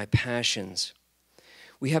 and my passions.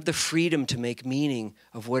 We have the freedom to make meaning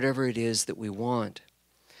of whatever it is that we want.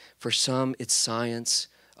 For some, it's science.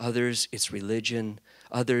 Others, it's religion.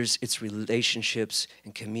 Others, it's relationships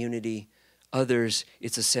and community. Others,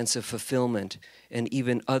 it's a sense of fulfillment. And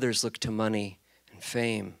even others look to money and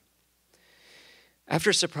fame.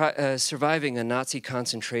 After surviving a Nazi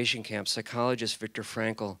concentration camp, psychologist Viktor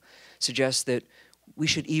Frankl suggests that we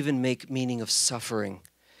should even make meaning of suffering,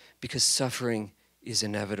 because suffering is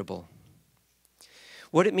inevitable.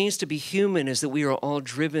 What it means to be human is that we are all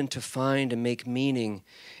driven to find and make meaning.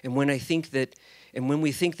 And when we think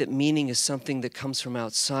that meaning is something that comes from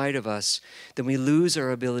outside of us, then we lose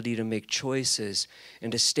our ability to make choices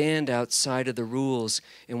and to stand outside of the rules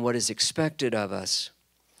and what is expected of us.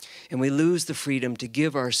 And we lose the freedom to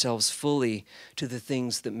give ourselves fully to the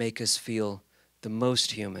things that make us feel the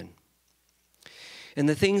most human. And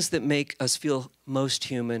the things that make us feel most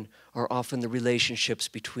human are often the relationships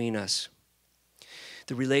between us.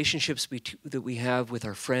 The relationships that we have with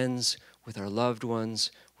our friends, with our loved ones,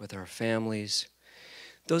 with our families.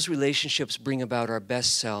 Those relationships bring about our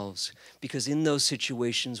best selves because in those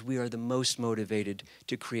situations we are the most motivated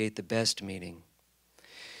to create the best meaning.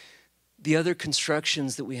 The other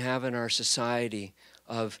constructions that we have in our society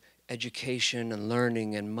of education and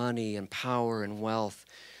learning and money and power and wealth,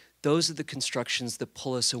 those are the constructions that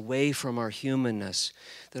pull us away from our humanness,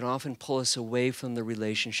 that often pull us away from the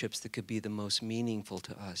relationships that could be the most meaningful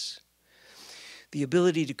to us. The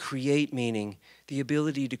ability to create meaning, the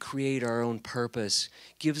ability to create our own purpose,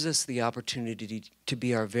 gives us the opportunity to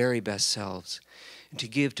be our very best selves and to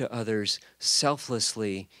give to others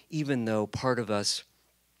selflessly, even though part of us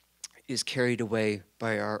is carried away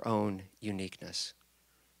by our own uniqueness.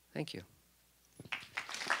 Thank you.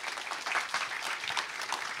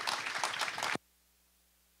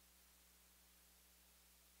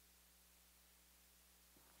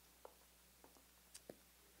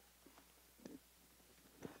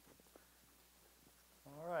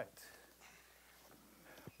 All right.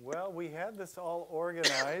 Well, we had this all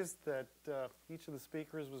organized that each of the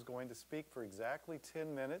speakers was going to speak for exactly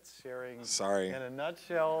 10 minutes, sharing in a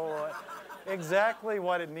nutshell exactly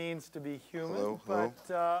what it means to be human. Hello.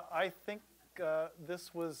 But I think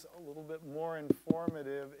this was a little bit more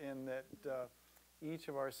informative in that each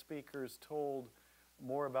of our speakers told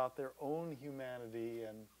more about their own humanity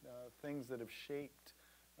and things that have shaped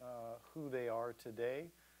who they are today.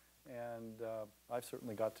 And I've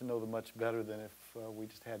certainly got to know them much better than if we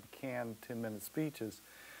just had canned 10-minute speeches.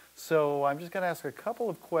 So I'm just going to ask a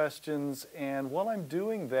couple of questions, and while I'm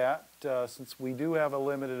doing that, since we do have a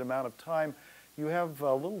limited amount of time, you have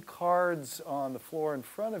little cards on the floor in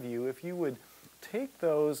front of you. If you would take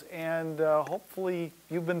those, and hopefully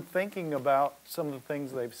you've been thinking about some of the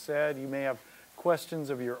things they've said. You may have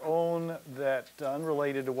questions of your own that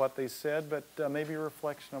unrelated to what they said, but maybe a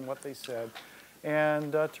reflection on what they said.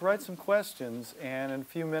 And to write some questions, and in a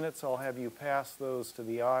few minutes I'll have you pass those to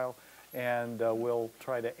the aisle, and we'll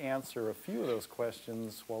try to answer a few of those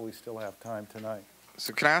questions while we still have time tonight.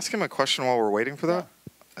 So can I ask him a question while we're waiting for that?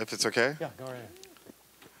 Yeah. If it's okay? Yeah, go ahead.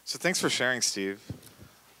 So thanks for sharing, Steve.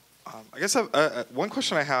 I guess one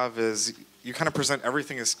question I have is, you kind of present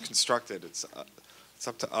everything as constructed. It's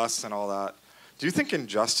up to us and all that. Do you think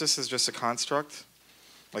injustice is just a construct?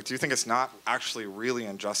 Like, do you think it's not actually really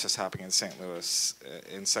injustice happening in St. Louis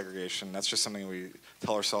in segregation? That's just something we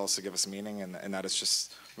tell ourselves to give us meaning, and that it's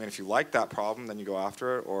just, I mean, if you like that problem, then you go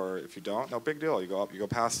after it, or if you don't, no big deal. You go up, you go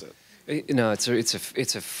past it. No, it's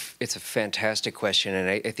a fantastic question, and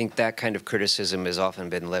I think that kind of criticism has often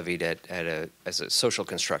been levied as a social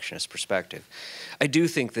constructionist perspective. I do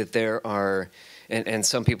think that there are, and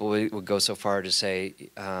some people would go so far to say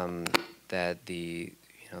that the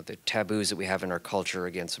taboos that we have in our culture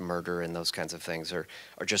against murder and those kinds of things are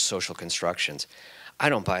just social constructions. I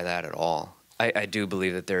don't buy that at all. I do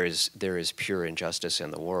believe that there is pure injustice in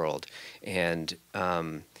the world, and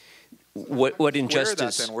what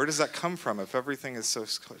injustice? Where does that come from? If everything is so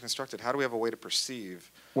constructed, how do we have a way to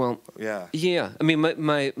perceive? Well, yeah. I mean,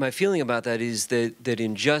 my feeling about that is that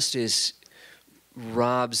injustice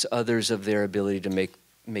robs others of their ability to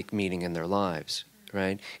make meaning in their lives.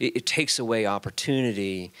 Right? It takes away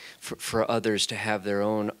opportunity for others to have their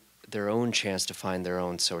own chance to find their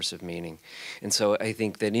own source of meaning. And so I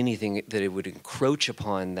think that anything that it would encroach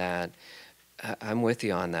upon that, I'm with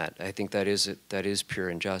you on that. I think that is pure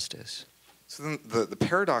injustice. So then the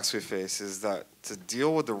paradox we face is that to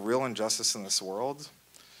deal with the real injustice in this world,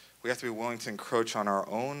 we have to be willing to encroach on our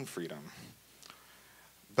own freedom.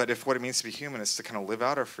 But if what it means to be human is to kind of live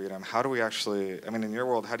out our freedom, how do we actually, I mean, in your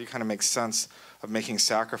world, how do you kind of make sense of making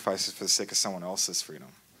sacrifices for the sake of someone else's freedom?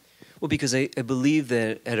 Well, because I believe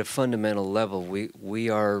that at a fundamental level, we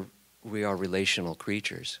are relational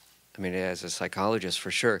creatures. I mean, as a psychologist,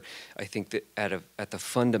 for sure, I think that at the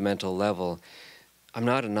fundamental level, I'm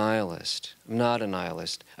not a nihilist.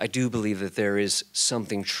 I do believe that there is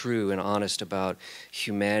something true and honest about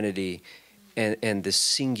humanity and the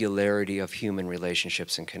singularity of human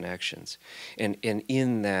relationships and connections. And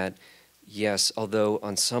in that, yes, although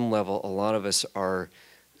on some level a lot of us are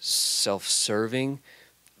self-serving,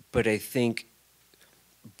 but I think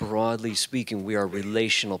broadly speaking we are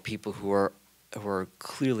relational people who are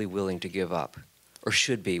clearly willing to give up, or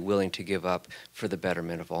should be willing to give up for the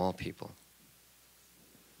betterment of all people.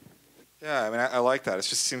 Yeah, I mean, I like that. It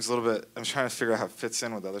just seems a little bit, I'm trying to figure out how it fits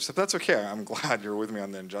in with other stuff. That's okay. I'm glad you're with me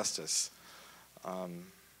on the injustice.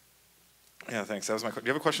 Yeah, thanks. That was my question. Do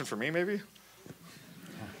you have a question for me, maybe?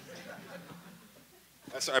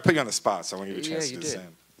 Sorry, I put you on the spot, so I want to give you a chance to do the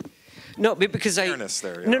same. No, because fairness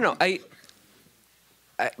there. No.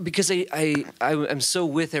 Because I'm so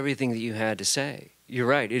with everything that you had to say. You're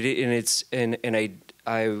right,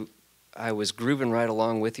 I was grooving right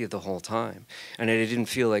along with you the whole time, and I didn't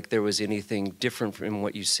feel like there was anything different from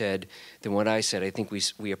what you said than what I said. I think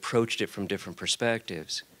we approached it from different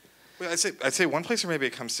perspectives. Well, I'd say one place where maybe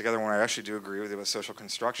it comes together when I actually do agree with you about social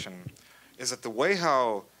construction is that the way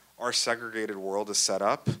how our segregated world is set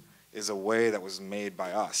up is a way that was made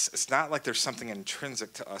by us. It's not like there's something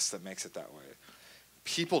intrinsic to us that makes it that way.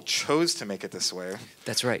 people chose to make it this way.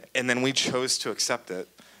 That's right. And then we chose to accept it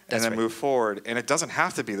and then move forward. And it doesn't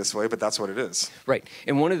have to be this way, but that's what it is. Right.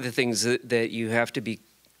 And one of the things that you have to be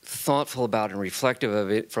thoughtful about and reflective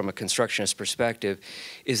of it from a constructionist perspective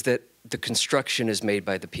is that the construction is made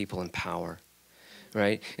by the people in power,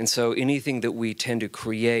 right? And so anything that we tend to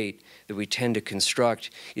create, that we tend to construct,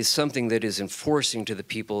 is something that is enforcing to the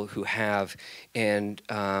people who have and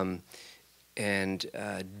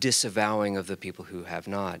disavowing of the people who have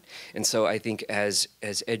not. And so I think as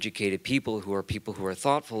educated people who are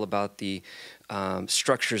thoughtful about the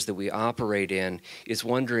structures that we operate in, is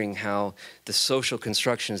wondering how the social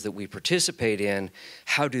constructions that we participate in,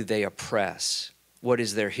 how do they oppress? What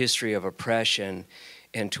is their history of oppression,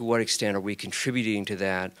 and to what extent are we contributing to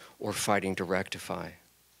that or fighting to rectify?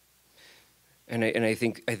 And I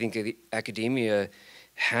think academia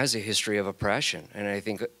has a history of oppression, and I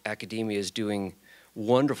think academia is doing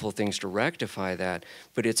wonderful things to rectify that,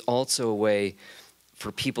 but it's also a way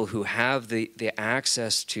for people who have the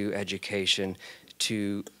access to education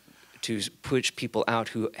to push people out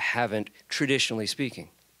who haven't, traditionally speaking.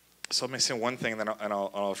 So let me say one thing, and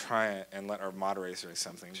I'll try and let our moderator say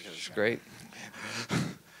something. Great.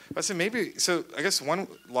 But so maybe, so I guess one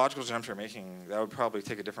logical jump you're making that would probably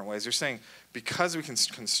take a different way is you're saying because we can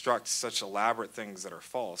construct such elaborate things that are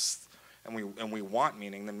false, and we want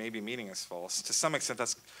meaning, then maybe meaning is false. To some extent,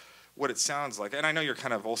 that's what it sounds like. And I know you're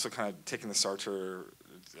also taking the Sartre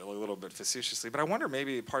a little bit facetiously, but I wonder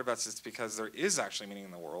maybe part of that's just because there is actually meaning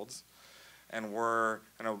in the world, and we're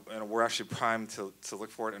actually primed to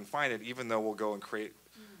look for it and find it, even though we'll go and create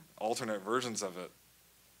alternate versions of it.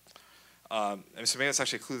 And so maybe that's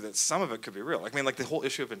actually a clue that some of it could be real. I mean, like the whole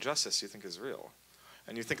issue of injustice, you think is real,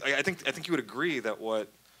 and you think I think you would agree that what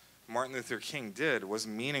Martin Luther King did was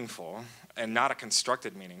meaningful and not a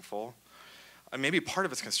constructed meaningful. And maybe part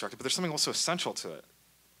of it's constructed, but there's something also essential to it,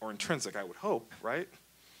 or intrinsic, I would hope, right?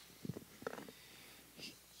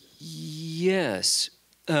 Yes,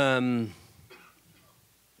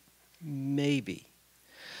 maybe.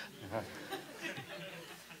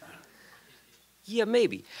 Yeah,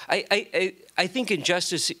 maybe. I think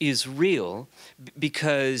injustice is real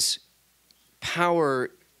because power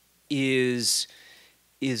is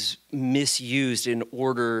misused in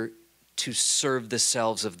order to serve the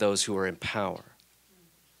selves of those who are in power.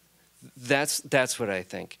 That's what I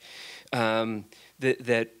think.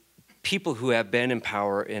 That people who have been in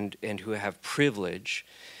power and who have privilege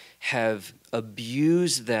have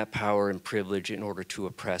abused that power and privilege in order to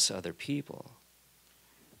oppress other people.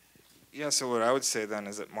 Yeah, so what I would say then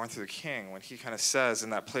is that Martin Luther King, when he kind of says in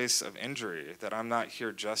that place of injury that I'm not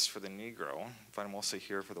here just for the Negro, but I'm also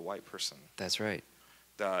here for the white person. That's right.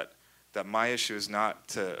 That my issue is not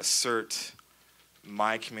to assert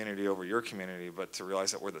my community over your community, but to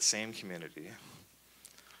realize that we're the same community.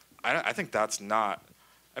 I think that's not,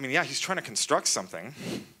 I mean, yeah, he's trying to construct something.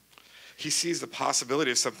 He sees the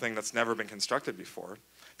possibility of something that's never been constructed before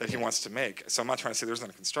that he wants to make. So I'm not trying to say there's not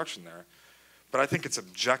a construction there. But I think it's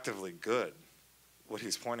objectively good, what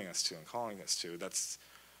he's pointing us to and calling us to. That's,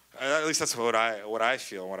 at least that's what I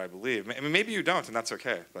feel, what I believe. I mean, maybe you don't, and that's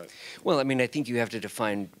okay. But well, I mean, I think you have to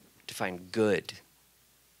define good,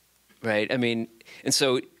 right? I mean, and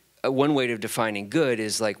so one way of defining good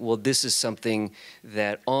is like, well, this is something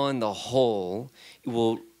that, on the whole,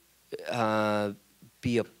 will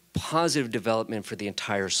be a positive development for the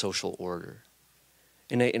entire social order,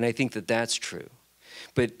 and I think that that's true,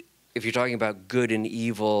 but if you're talking about good and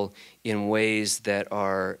evil in ways that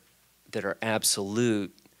are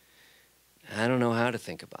absolute, I don't know how to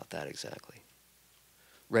think about that exactly.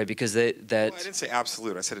 Right, because well, I didn't say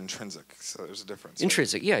absolute, I said intrinsic, so there's a difference.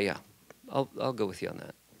 Intrinsic, right? Yeah. I'll go with you on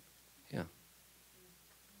that. Yeah.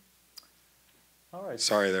 All right.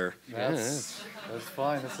 Sorry there. That's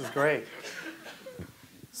fine, this is great.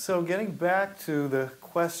 So getting back to the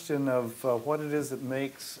question of what it is that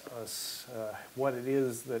makes us,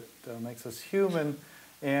 makes us human,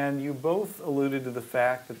 and you both alluded to the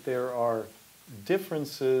fact that there are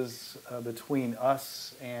differences between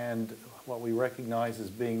us and what we recognize as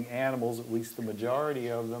being animals, at least the majority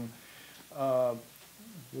of them.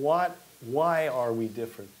 Why are we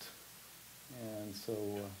different? And so,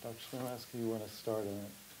 Dr. Swamidass, you want to start on it?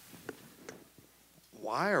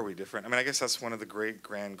 Why are we different? I mean, I guess that's one of the great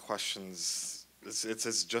grand questions.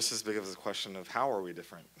 It's just as big of a question of how are we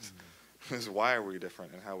different, is why are we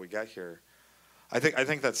different and how we get here. I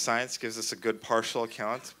think that science gives us a good partial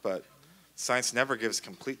account, but science never gives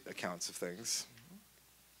complete accounts of things.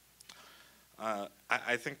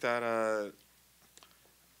 I think that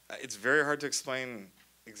it's very hard to explain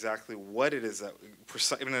exactly what it is that,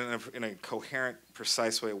 even in a coherent,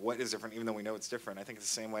 precise way, what is different, even though we know it's different. I think it's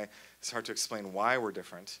the same way it's hard to explain why we're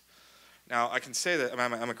different. Now, I can say that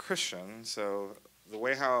I'm a Christian, so the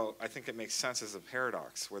way how I think it makes sense is a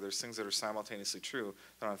paradox, where there's things that are simultaneously true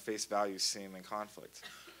that on face value seem in conflict.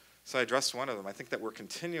 So I addressed one of them. I think that we're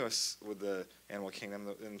continuous with the animal kingdom.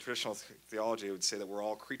 In traditional theology, it would say that we're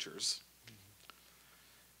all creatures,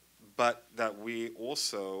 but that we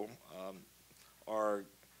also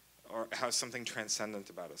have something transcendent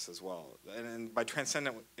about us as well. And by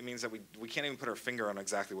transcendent, it means that we can't even put our finger on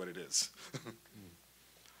exactly what it is.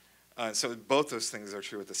 So both those things are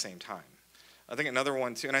true at the same time. I think another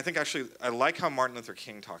one too, and I think actually, I like how Martin Luther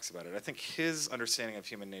King talks about it. I think his understanding of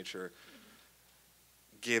human nature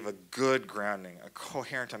gave a good grounding, a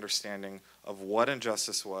coherent understanding of what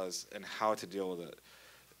injustice was and how to deal with it.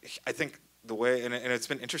 I think the way, and it's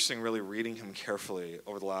been interesting really reading him carefully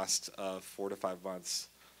over the last 4 to 5 months.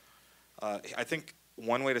 I think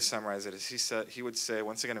one way to summarize it is he would say,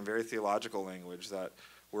 once again in very theological language, that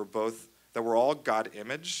we're all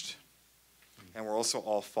God-imaged and we're also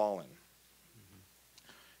all fallen.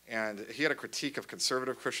 And he had a critique of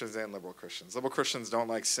conservative Christians and liberal Christians. Liberal Christians don't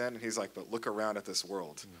like sin, and he's like, but look around at this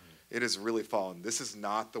world. It is really fallen. This is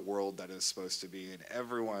not the world that is supposed to be, and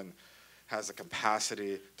everyone has the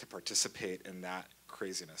capacity to participate in that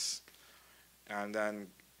craziness. And then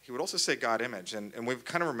he would also say God-image, and we've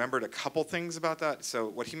kind of remembered a couple things about that. So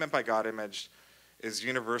what he meant by God-image is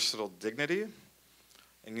universal dignity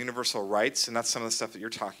and universal rights, and that's some of the stuff that you're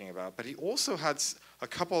talking about. But he also had a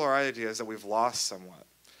couple of ideas that we've lost somewhat.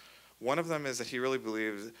 One of them is that he really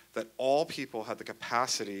believed that all people had the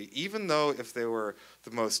capacity, even though if they were the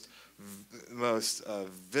most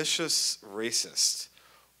vicious racist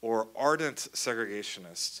or ardent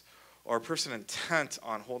segregationist or a person intent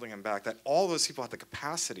on holding him back, that all those people had the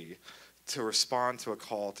capacity to respond to a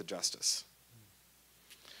call to justice.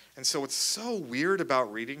 And so what's so weird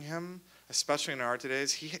about reading him, especially in our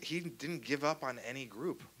days, he didn't give up on any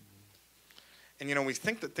group. And you know, we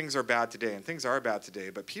think that things are bad today, and things are bad today,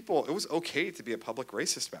 but it was okay to be a public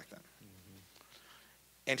racist back then.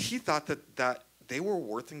 And he thought that they were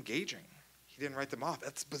worth engaging. He didn't write them off.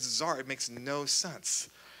 That's bizarre. It makes no sense.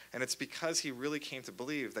 And it's because he really came to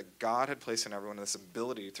believe that God had placed in everyone this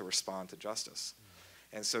ability to respond to justice.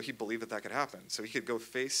 And so he believed that that could happen. So he could go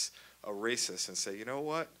face a racist and say, you know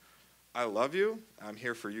what? I love you. I'm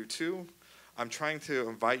here for you too. I'm trying to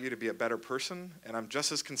invite you to be a better person, and I'm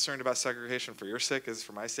just as concerned about segregation for your sake as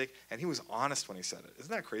for my sake. And he was honest when he said it.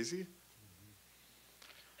 Isn't that crazy?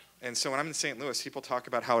 And so when I'm in St. Louis, people talk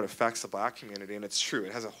about how it affects the black community, and it's true.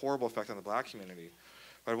 It has a horrible effect on the black community.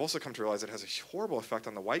 But I've also come to realize it has a horrible effect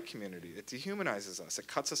on the white community. It dehumanizes us. It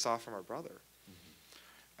cuts us off from our brother.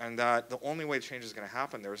 And that the only way change is going to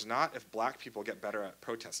happen there is not if black people get better at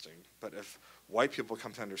protesting, but if white people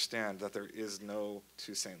come to understand that there is no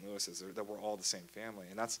two St. Louises, that we're all the same family.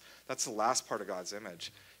 And that's the last part of God's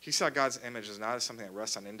image. He saw God's image as not as something that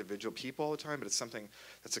rests on individual people all the time, but it's something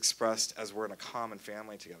that's expressed as we're in a common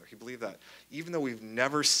family together. He believed that even though we've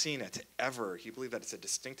never seen it ever, he believed that it's a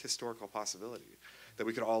distinct historical possibility that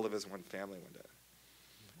we could all live as one family one day.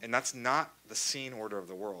 And that's not the seen order of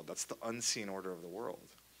the world. That's the unseen order of the world.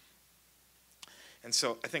 And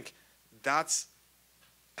so I think that's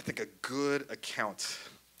a good account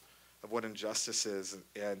of what injustice is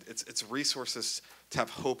and its resources to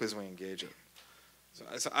have hope as we engage it. So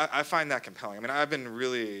I find that compelling. I mean, I've been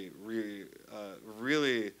really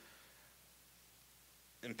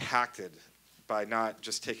impacted by not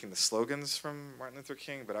just taking the slogans from Martin Luther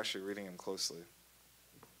King, but actually reading him closely.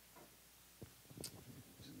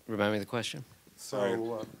 Remind me of the question.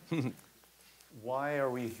 So, why are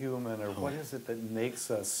we human, or what is it that makes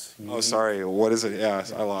us unique? Oh, sorry. What is it? Yeah,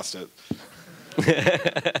 I lost it.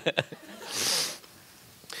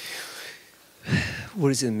 What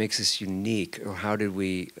is it that makes us unique, or how are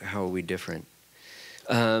we different?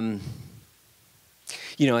 You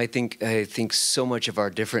know, I think so much of our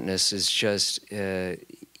differentness is just some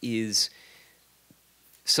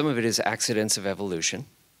of it is accidents of evolution,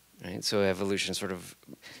 right? So evolution sort of.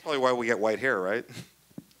 That's probably why we get white hair, right?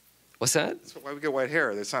 What's that? That's why we get white hair.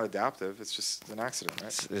 It's not adaptive. It's just an accident,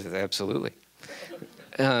 right? Absolutely.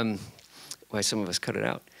 Why some of us cut it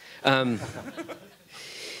out.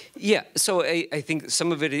 Yeah. So I think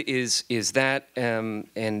some of it is that,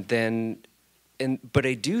 but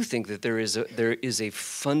I do think that there is a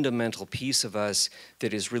fundamental piece of us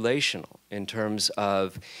that is relational in terms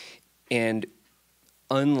of, and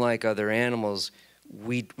unlike other animals,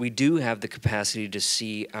 we do have the capacity to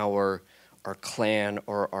see our clan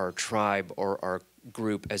or our tribe or our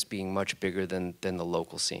group as being much bigger than the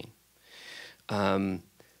local scene.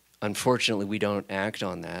 Unfortunately, we don't act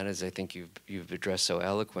on that, as I think you've addressed so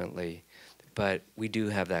eloquently. But we do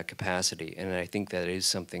have that capacity, and I think that is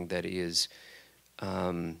something that is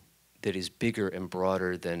bigger and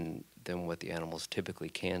broader than what the animals typically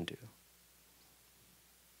can do.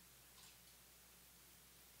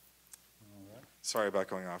 Sorry about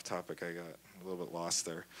going off topic. I got a little bit lost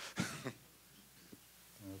there.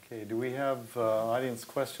 Okay, do we have audience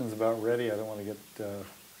questions about ready? I don't want to get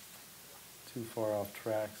too far off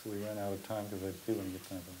track so we run out of time, because I do want to get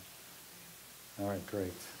time for that. All right,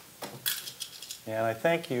 great. And I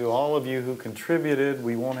thank you, all of you who contributed.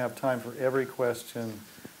 We won't have time for every question,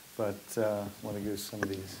 but I want to go some of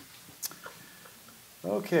these.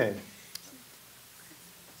 Okay.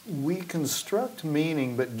 We construct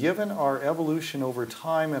meaning, but given our evolution over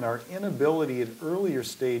time and our inability at earlier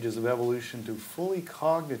stages of evolution to fully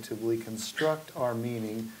cognitively construct our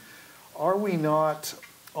meaning, are we not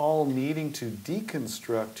all needing to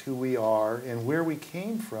deconstruct who we are and where we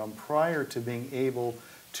came from prior to being able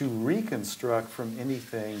to reconstruct from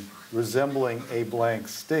anything resembling a blank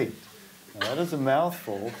state? Now, that is a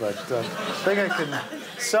mouthful, but I think I can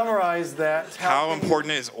summarize that. How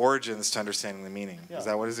important is origins to understanding the meaning? Yeah. Is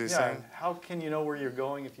that what he's saying? How can you know where you're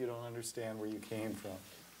going if you don't understand where you came from?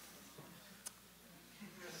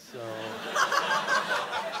 So.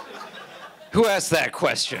 Who asked that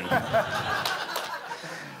question?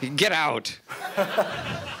 Get out.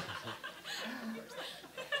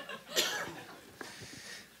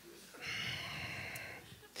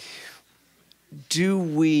 Do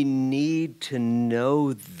we need to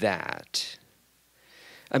know that?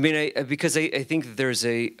 I mean, because I think that there's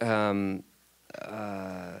a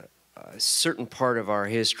certain part of our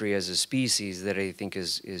history as a species that I think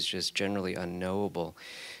is just generally unknowable.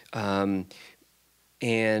 And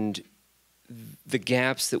the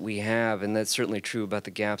gaps that we have, and that's certainly true about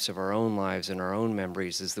the gaps of our own lives and our own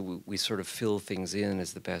memories, is that we sort of fill things in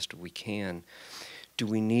as the best we can. Do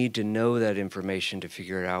we need to know that information to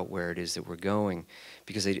figure out where it is that we're going?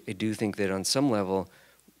 Because I do think that on some level,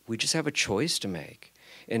 we just have a choice to make.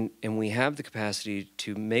 And we have the capacity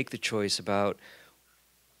to make the choice about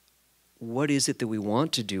what is it that we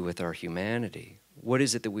want to do with our humanity? What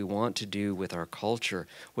is it that we want to do with our culture?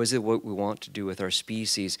 What is it what we want to do with our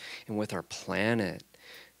species and with our planet?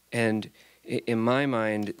 And in my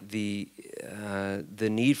mind, the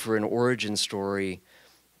need for an origin story,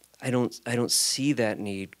 I don't see that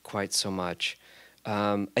need quite so much.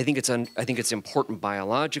 I think it's important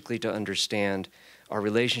biologically to understand our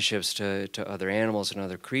relationships to other animals and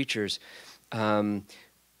other creatures, but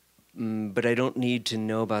I don't need to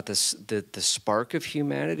know about the spark of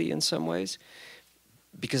humanity in some ways,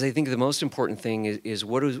 because I think the most important thing is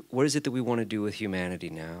what is it that we want to do with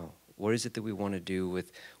humanity now? What is it that we want to do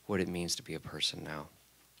with what it means to be a person now?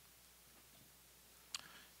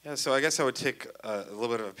 Yeah, so I guess I would take a little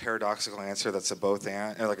bit of a paradoxical answer that's a both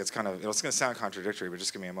and. Like it's going to sound contradictory, but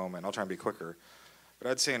just give me a moment. I'll try and be quicker. But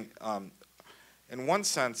I'd say in one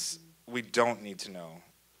sense, we don't need to know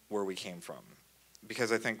where we came from.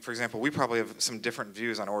 Because I think, for example, we probably have some different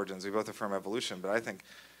views on origins. We both affirm evolution, but I think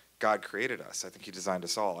God created us. I think he designed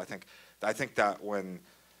us all. I think that when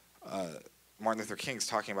Martin Luther King's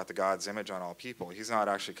talking about the God's image on all people, he's not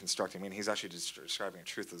actually constructing meaning. He's actually just describing a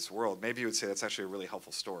truth of this world. Maybe you would say that's actually a really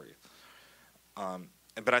helpful story.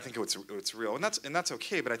 But I think it's real, and that's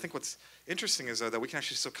okay. But I think what's interesting is though that we can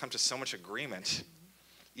actually still come to so much agreement,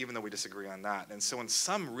 even though we disagree on that. And so in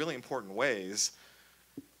some really important ways,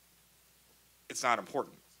 it's not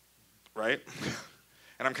important, right?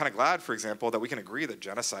 And I'm kind of glad, for example, that we can agree that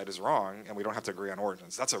genocide is wrong and we don't have to agree on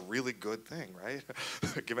origins. That's a really good thing, right?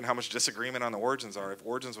 Given how much disagreement on the origins are, if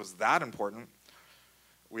origins was that important,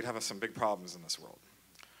 we'd have some big problems in this world.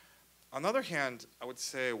 On the other hand, I would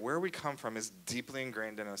say where we come from is deeply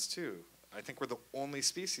ingrained in us too. I think we're the only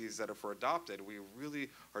species that if we're adopted, we really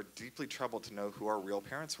are deeply troubled to know who our real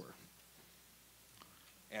parents were.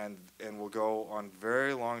 And we'll go on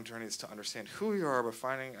very long journeys to understand who we are by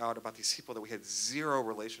finding out about these people that we had zero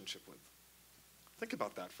relationship with. Think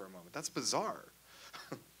about that for a moment. That's bizarre.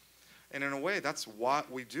 And in a way, that's what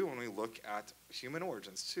we do when we look at human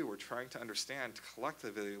origins too. We're trying to understand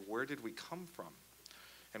collectively where did we come from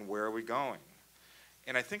and where are we going.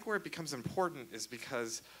 And I think where it becomes important is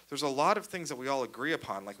because there's a lot of things that we all agree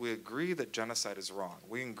upon. Like we agree that genocide is wrong.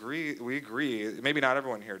 We agree, maybe not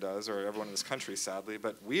everyone here does, or everyone in this country, sadly,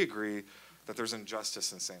 but we agree that there's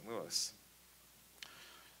injustice in St. Louis.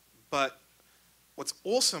 But what's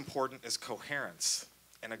also important is coherence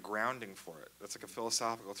and a grounding for it. That's like a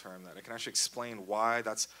philosophical term that I can actually explain why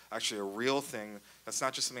that's actually a real thing. That's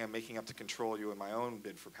not just something I'm making up to control you in my own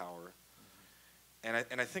bid for power. And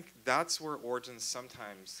I think that's where origins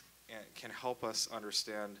sometimes and can help us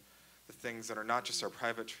understand the things that are not just our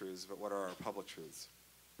private truths, but what are our public truths.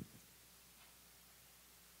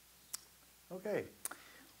 Okay.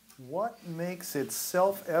 What makes it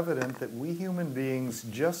self-evident that we human beings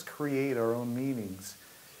just create our own meanings?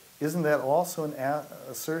 Isn't that also an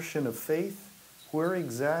assertion of faith? Where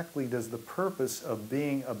exactly does the purpose of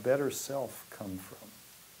being a better self come from?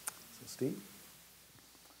 So, Steve?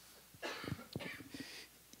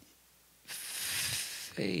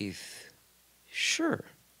 Faith. Sure.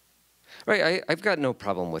 Right, I've got no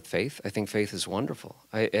problem with faith. I think faith is wonderful.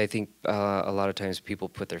 I think a lot of times people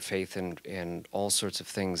put their faith in all sorts of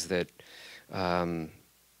things that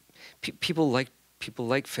people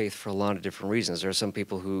like faith for a lot of different reasons. There are some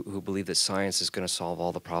people who believe that science is going to solve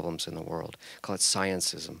all the problems in the world. Call it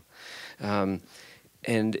sciencism.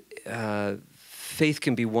 Faith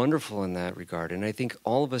can be wonderful in that regard. And I think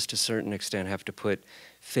all of us to a certain extent have to put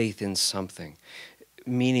faith in something,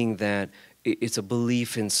 meaning that it's a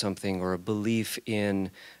belief in something or a belief in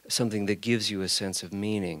something that gives you a sense of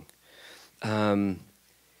meaning. I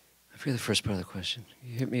forget the first part of the question.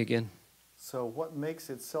 You hit me again? So what makes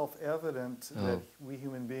it self-evident that we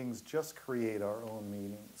human beings just create our own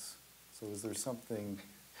meanings? So is there something,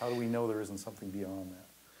 how do we know there isn't something beyond that?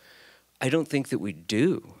 I don't think that we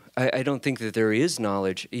do. I don't think that there is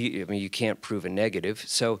knowledge. I mean, you can't prove a negative.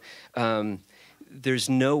 So there's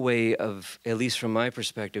no way of, at least from my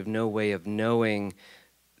perspective, no way of knowing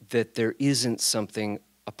that there isn't something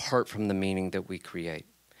apart from the meaning that we create.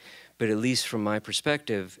 But at least from my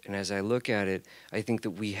perspective, and as I look at it, I think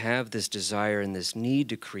that we have this desire and this need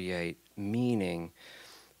to create meaning.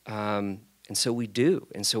 And so we do.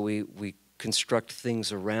 And so we construct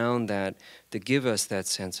things around that give us that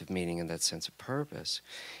sense of meaning and that sense of purpose.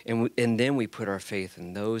 And then we put our faith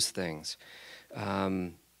in those things.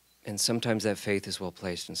 And sometimes that faith is well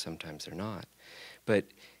placed and sometimes they're not. But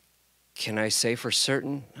can I say for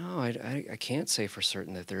certain? No, I can't say for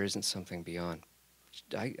certain that there isn't something beyond.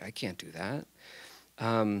 I can't do that.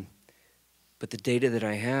 But the data that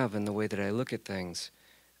I have and the way that I look at things,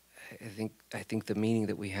 I think the meaning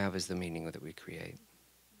that we have is the meaning that we create.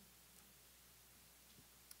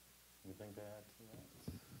 Anything to add to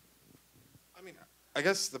that? I mean, I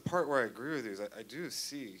guess the part where I agree with you is I do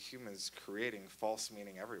see humans creating false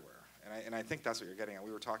meaning everywhere. And I think that's what you're getting at.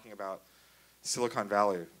 We were talking about Silicon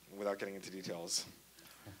Valley without getting into details.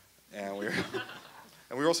 And we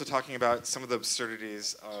were also talking about some of the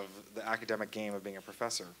absurdities of the academic game of being a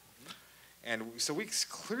professor. And so we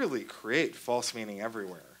clearly create false meaning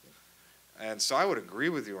everywhere. And so I would agree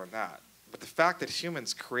with you on that. But the fact that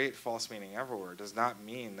humans create false meaning everywhere does not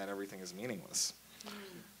mean that everything is meaningless.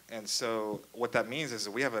 And so what that means is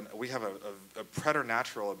that we have a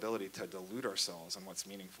preternatural ability to delude ourselves on what's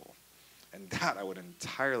meaningful. And that I would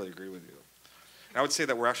entirely agree with you. And I would say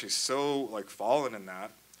that we're actually so fallen in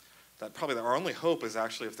that probably our only hope is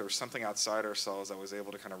actually if there was something outside ourselves that was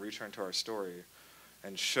able to kind of reach into our story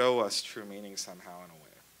and show us true meaning somehow in a way.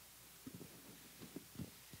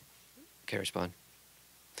 Can I respond?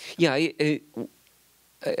 Yeah, I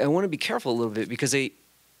want to be careful a little bit because I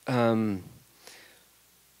don't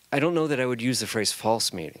know that I would use the phrase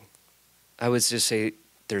false meaning. I would just say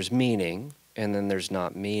there's meaning and then there's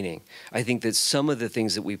not meaning. I think that some of the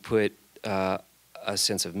things that we put a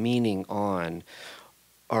sense of meaning on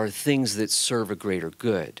are things that serve a greater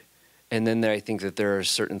good. And then I think that there are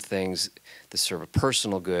certain things that serve a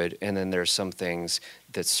personal good, and then there are some things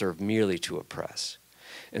that serve merely to oppress.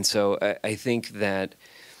 And so I think that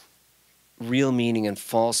real meaning and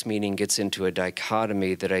false meaning gets into a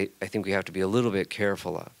dichotomy that I think we have to be a little bit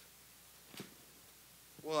careful of.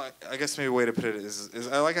 Well, I guess maybe a way to put it is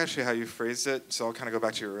I like actually how you phrased it, so I'll kind of go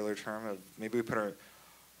back to your earlier term of maybe we put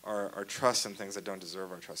our trust in things that don't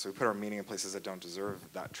deserve our trust. So we put our meaning in places that don't deserve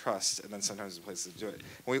that trust, and then sometimes in places that do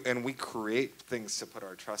it. And we create things to put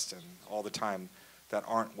our trust in all the time that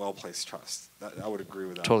aren't well-placed trust. I would agree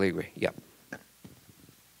with that. Totally agree, yeah.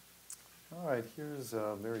 All right, here's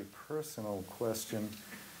a very personal question.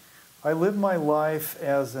 I live my life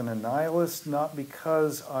as an nihilist not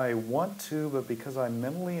because I want to, but because I'm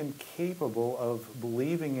mentally incapable of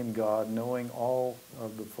believing in God, knowing all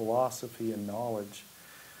of the philosophy and knowledge.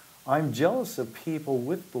 I'm jealous of people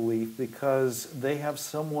with belief because they have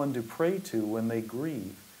someone to pray to when they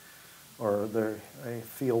grieve or they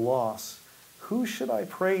feel loss. Who should I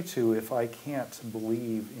pray to if I can't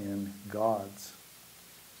believe in gods?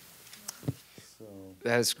 So,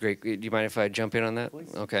 that's great. Do you mind if I jump in on that?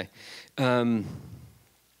 Please. Okay.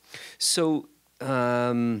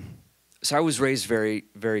 so I was raised very,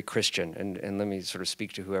 very Christian, and let me sort of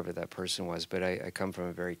speak to whoever that person was, but I come from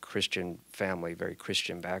a very Christian family, very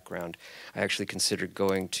Christian background. I actually considered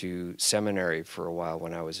going to seminary for a while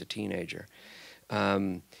when I was a teenager.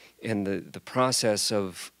 And the process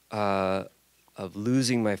of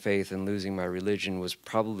losing my faith and losing my religion was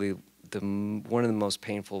probably one of the most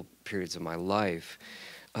painful periods of my life,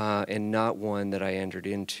 and not one that I entered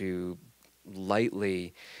into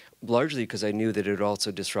lightly, largely because I knew that it would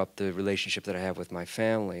also disrupt the relationship that I have with my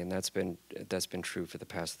family, and that's been true for the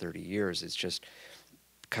past 30 years. It's just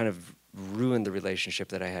kind of ruined the relationship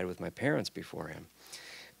that I had with my parents beforehand.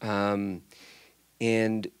 And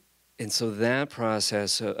so that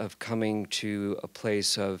process of coming to a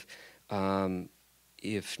place of,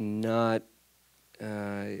 if not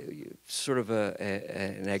sort of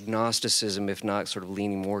an agnosticism, if not sort of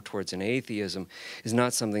leaning more towards an atheism, is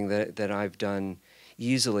not something that I've done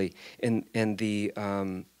easily. And the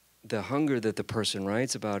hunger that the person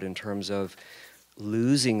writes about in terms of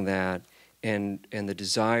losing that, and the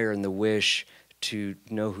desire and the wish to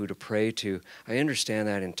know who to pray to, I understand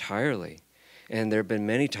that entirely. And there have been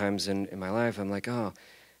many times in my life I'm like, oh,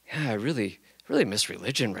 yeah, I really miss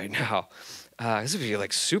religion right now. This would be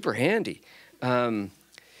like super handy.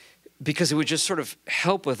 Because it would just sort of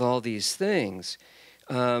help with all these things.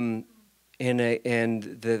 And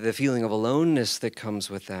the feeling of aloneness that comes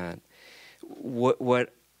with that.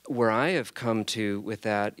 Where I have come to with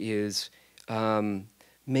that is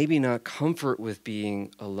maybe not comfort with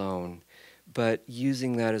being alone, but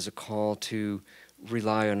using that as a call to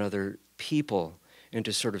rely on other people and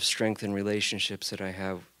to sort of strengthen relationships that I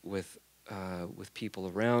have with people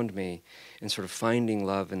around me, and sort of finding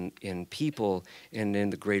love in people and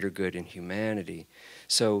in the greater good in humanity.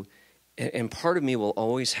 So, and part of me will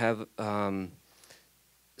always have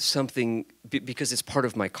something, because it's part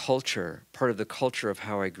of my culture, part of the culture of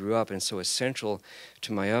how I grew up, and so essential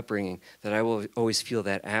to my upbringing, that I will always feel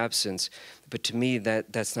that absence. But to me,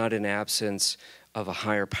 that's not an absence of a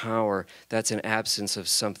higher power. That's an absence of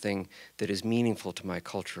something that is meaningful to my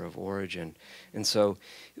culture of origin. And so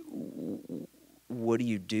what do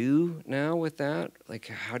you do now with that? Like,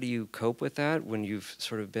 how do you cope with that when you've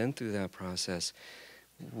sort of been through that process?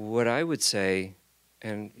 What I would say,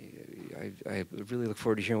 and I really look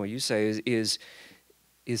forward to hearing what you say, is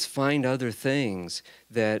find other things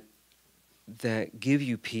that give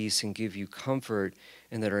you peace and give you comfort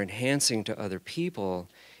and that are enhancing to other people,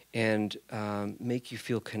 and make you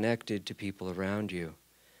feel connected to people around you,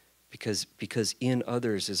 because in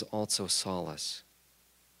others is also solace.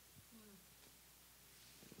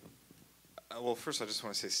 Well, first I just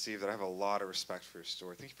want to say, Steve, that I have a lot of respect for your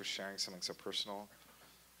story. Thank you for sharing something so personal.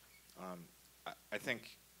 I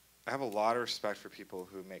think I have a lot of respect for people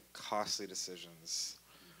who make costly decisions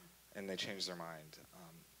and they change their mind.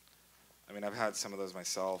 I mean, I've had some of those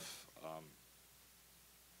myself.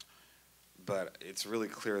 But it's really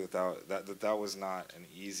clear that was not an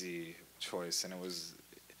easy choice, and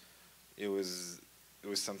it was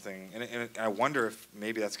something. And I wonder if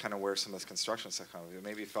maybe that's kind of where some of this construction stuff kind of,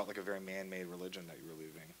 maybe it felt like a very man-made religion that you were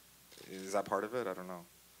leaving. Is that part of it? I don't know.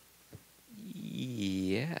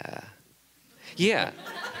 Yeah.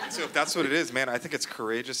 So if that's what it is, man, I think it's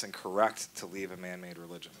courageous and correct to leave a man-made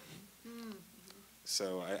religion.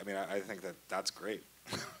 So I think that's great.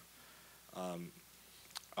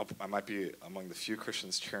 I might be among the few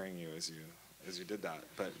Christians cheering you as you did that,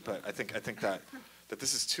 but I think that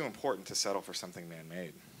this is too important to settle for something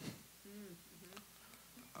man-made.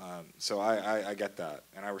 So I get that,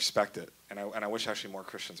 and I respect it, and I wish actually more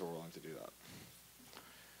Christians were willing to do that.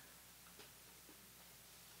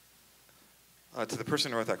 To the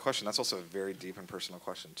person who wrote that question, that's also a very deep and personal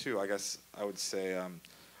question too. I guess I would say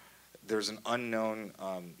there's an unknown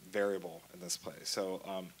variable in this place. So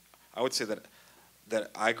I would say that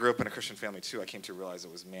I grew up in a Christian family too. I came to realize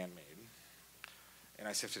it was man-made. And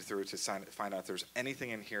I sifted through to find out if there's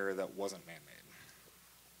anything in here that wasn't man-made.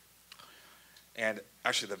 And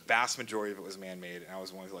actually the vast majority of it was man-made, and I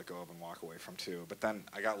was willing to let go of and walk away from too. But then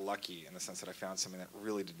I got lucky in the sense that I found something that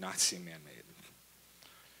really did not seem man-made.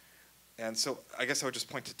 And so I guess I would just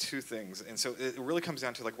point to two things. And so it really comes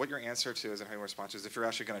down to like what your answer to is and how you respond to is if you're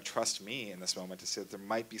actually going to trust me in this moment to say that there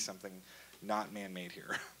might be something not man-made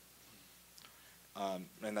here.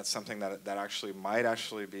 And that's something that actually might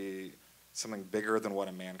actually be something bigger than what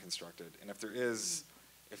a man constructed. And if there is,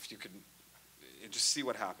 if you could just see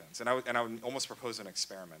what happens. And I would almost propose an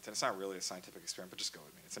experiment. And it's not really a scientific experiment, but just go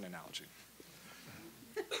with me. It's an analogy.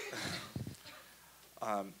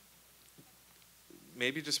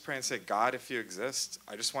 Maybe just pray and say, God, if you exist,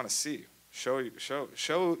 I just want to see. Show me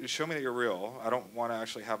that you're real. I don't want to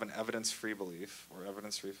actually have an evidence-free belief or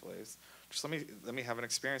evidence-free place. Just let me have an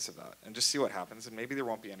experience of that and just see what happens. And maybe there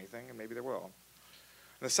won't be anything, and maybe there will.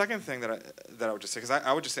 And the second thing that I would just say, because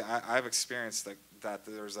I would just say I've experienced that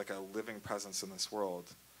there's like a living presence in this world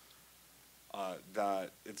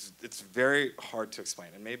that it's very hard to explain.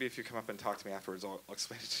 And maybe if you come up and talk to me afterwards, I'll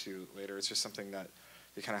explain it to you later. It's just something that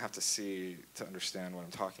you kind of have to see to understand what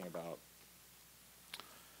I'm talking about.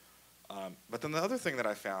 But then the other thing that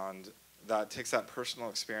I found that takes that personal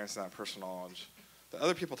experience and that personal knowledge that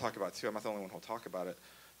other people talk about too, I'm not the only one who'll talk about it,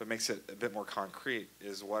 but makes it a bit more concrete,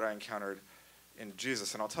 is what I encountered in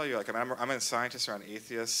Jesus. And I'll tell you, like, I'm a scientist around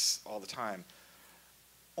atheists all the time.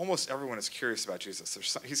 Almost everyone is curious about Jesus.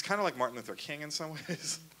 He's kind of like Martin Luther King in some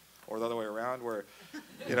ways, or the other way around, where,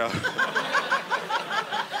 you know.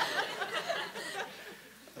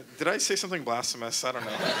 Did I say something blasphemous? I don't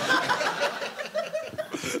know.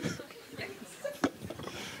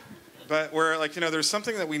 But where, like, you know, there's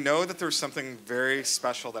something that we know that there's something very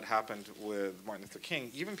special that happened with Martin Luther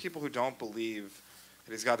King. Even people who don't believe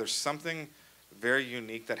that he's God, there's something very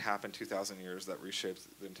unique that happened 2,000 years that reshaped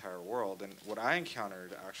the entire world. And what I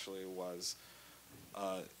encountered actually was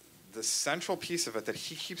the central piece of it that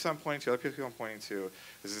he keeps on pointing to, other people keep on pointing to,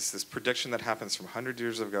 is this prediction that happens from 100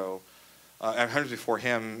 years ago, and hundreds before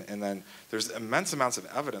him, and then there's immense amounts of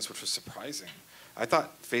evidence, which was surprising. I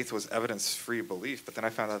thought faith was evidence-free belief, but then I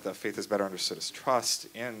found out that faith is better understood as trust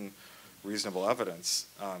in reasonable evidence.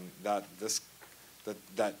 That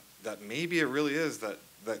maybe it really is that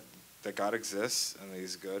God exists and that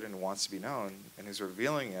he's good and wants to be known, and he's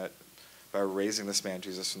revealing it by raising this man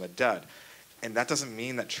Jesus from the dead. And that doesn't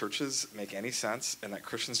mean that churches make any sense and that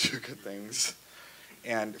Christians do good things.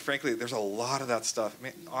 And frankly, there's a lot of that stuff. I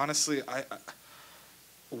mean, honestly,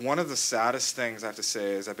 one of the saddest things I have to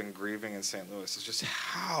say is I've been grieving in St. Louis is just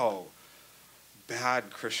how bad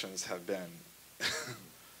Christians have been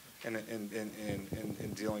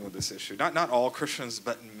in dealing with this issue. Not all Christians,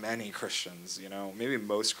 but many Christians, you know, maybe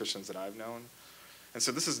most Christians that I've known. And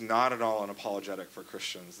so this is not at all an apologetic for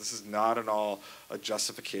Christians. This is not at all a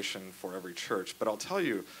justification for every church. But I'll tell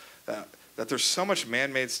you that there's so much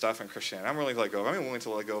man-made stuff in Christianity. I'm willing to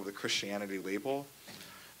let go of the Christianity label.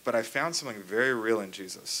 But I found something very real in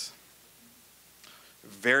Jesus,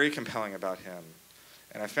 very compelling about him.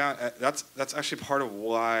 And I found that's actually part of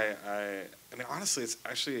why I mean, honestly, it's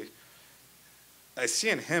actually, I see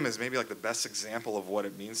in him as maybe like the best example of what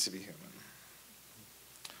it means to be human.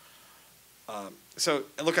 So,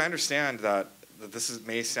 look, I understand that this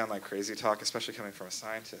may sound like crazy talk, especially coming from a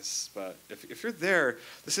scientist, but if you're there,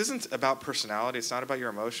 this isn't about personality, it's not about your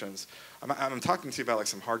emotions. I'm talking to you about like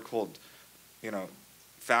some hard, cold, you know,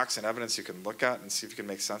 facts and evidence you can look at and see if you can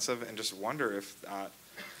make sense of it, and just wonder if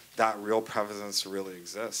that real presence really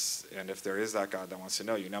exists, and if there is that God that wants to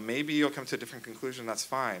know you. Now, maybe you'll come to a different conclusion, that's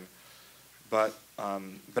fine, but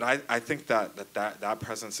I think that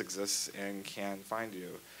presence exists and can find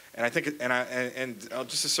you. And I think, and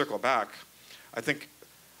just to circle back, I think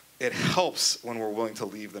it helps when we're willing to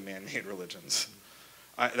leave the man-made religions.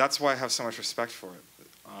 That's why I have so much respect for it.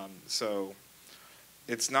 So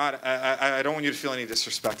it's not, I don't want you to feel any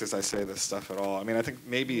disrespect as I say this stuff at all. I mean, I think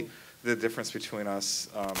maybe the difference between us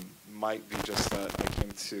might be just that I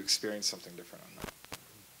came to experience something different on that.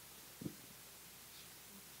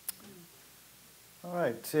 All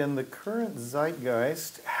right, in the current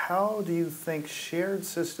zeitgeist, how do you think shared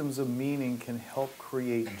systems of meaning can help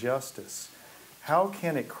create justice? How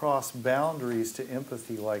can it cross boundaries to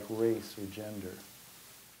empathy like race or gender?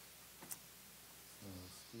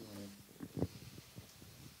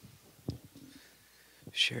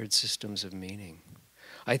 Shared systems of meaning.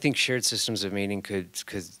 I think shared systems of meaning could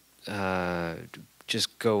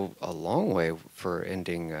just go a long way for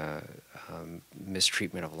ending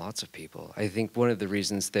mistreatment of lots of people. I think one of the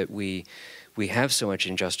reasons that we have so much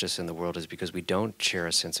injustice in the world is because we don't share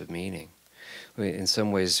a sense of meaning. In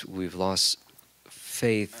some ways, we've lost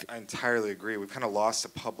faith. I entirely agree. We've kind of lost a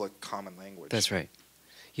public common language. That's right.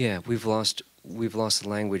 Yeah, we've lost the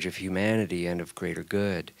language of humanity and of greater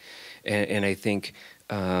good. And I think,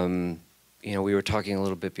 you know, we were talking a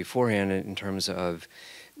little bit beforehand in terms of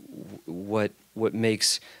what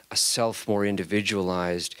makes a self more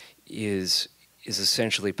individualized is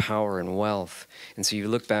essentially power and wealth. And so you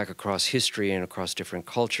look back across history and across different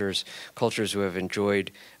cultures who have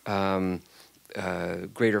enjoyed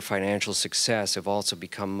greater financial success have also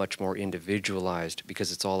become much more individualized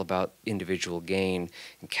because it's all about individual gain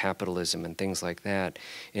and capitalism and things like that.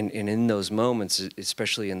 And in those moments,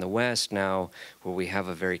 especially in the West now, where we have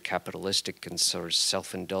a very capitalistic and sort of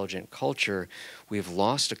self-indulgent culture, we've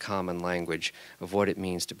lost a common language of what it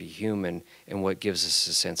means to be human and what gives us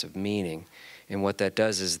a sense of meaning. And what that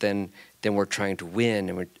does is then we're trying to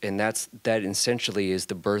win, and that essentially is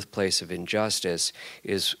the birthplace of injustice,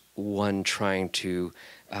 is one trying to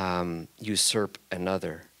usurp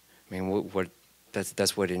another. I mean,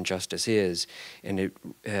 that's what injustice is, and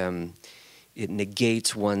it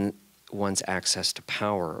negates one's access to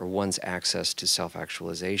power or one's access to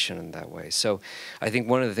self-actualization in that way. So I think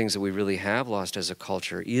one of the things that we really have lost as a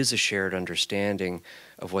culture is a shared understanding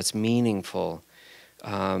of what's meaningful.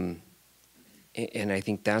 And I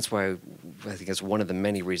think that's why, I think that's one of the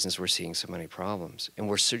many reasons we're seeing so many problems. And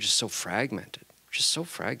we're just so fragmented, just so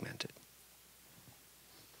fragmented.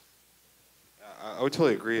 I would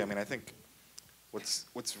totally agree. I mean, I think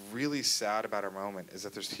what's really sad about our moment is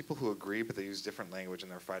that there's people who agree, but they use different language and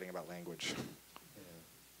they're fighting about language.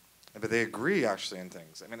 Yeah. But they agree actually in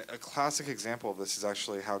things. I mean, a classic example of this is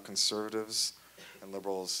actually how conservatives and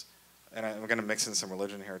liberals, and I'm going to mix in some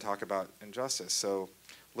religion here, talk about injustice. So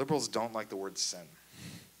liberals don't like the word sin.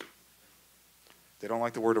 They don't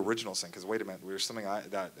like the word original sin, because wait a minute, there's something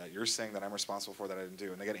that you're saying that I'm responsible for that I didn't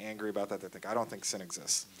do. And they get angry about that. They think, I don't think sin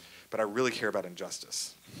exists, but I really care about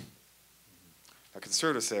injustice. Now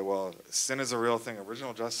conservatives say, well, sin is a real thing.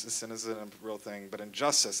 Original justice, sin is a real thing. But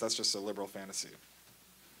injustice, that's just a liberal fantasy.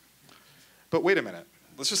 But wait a minute.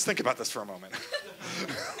 Let's just think about this for a moment.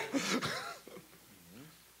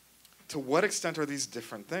 To what extent are these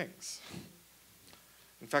different things?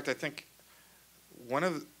 In fact, I think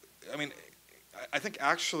I think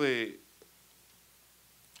actually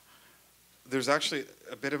there's actually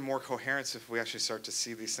a bit of more coherence if we actually start to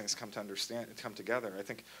see these things come together. I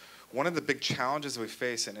think one of the big challenges we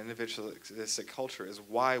face in individualistic culture is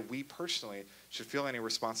why we personally should feel any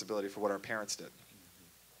responsibility for what our parents did.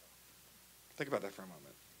 Think about that for a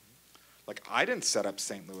moment. Like, I didn't set up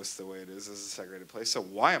St. Louis the way it is as a segregated place, so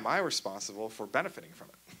why am I responsible for benefiting from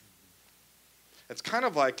it? It's kind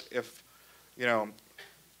of like if, you know,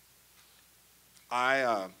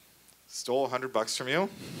 I stole $100 from you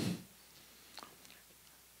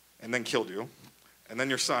and then killed you, and then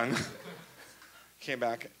your son came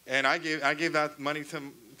back, and I gave that money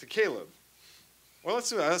to Caleb. Well, let's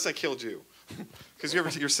do that. Let's say I killed you, because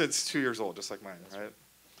your son's 2 years old, just like mine, right?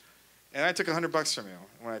 And I took $100 from you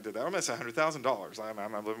when I did that. I'm going to say $100,000.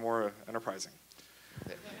 I'm a little more enterprising.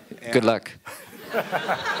 And good luck.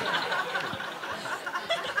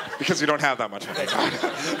 Because you don't have that much money.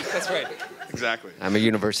 That's right. Exactly. I'm a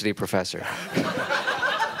university professor.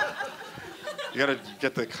 You got to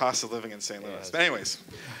get the cost of living in St. Louis. But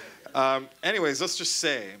anyways, let's just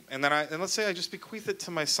say, and let's say I just bequeath it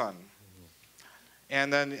to my son,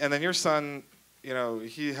 and then your son, you know,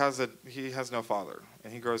 he has no father,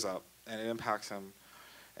 and he grows up, and it impacts him,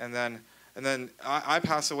 and then I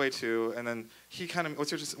pass away too, and then he kind of,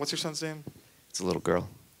 what's your son's name? It's a little girl.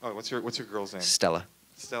 Oh, what's your girl's name? Stella.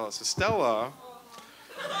 Stella. So Stella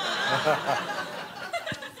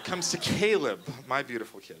comes to Caleb, my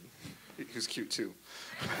beautiful kid, who's cute too.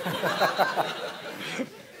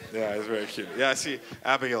 Yeah, he's very cute. Yeah, see,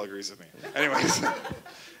 Abigail agrees with me. Anyways,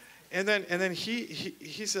 and then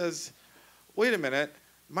he says, wait a minute,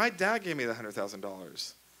 my dad gave me the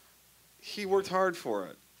 $100,000. He worked hard for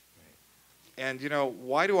it. And, you know,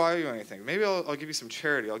 why do I owe you anything? Maybe I'll give you some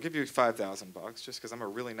charity. I'll give you $5,000 just because I'm a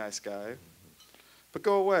really nice guy. But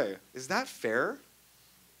go away. Is that fair?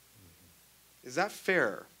 Is that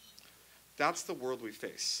fair? That's the world we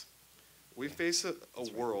face. We face a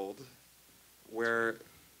world where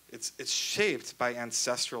it's shaped by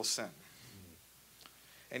ancestral sin.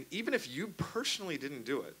 And even if you personally didn't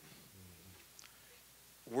do it,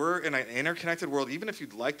 we're in an interconnected world. Even if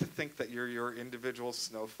you'd like to think that you're your individual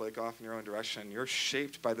snowflake off in your own direction, you're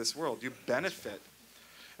shaped by this world. You benefit.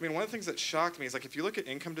 I mean, one of the things that shocked me is, like, if you look at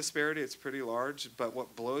income disparity, it's pretty large. But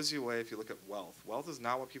what blows you away if you look at wealth, wealth is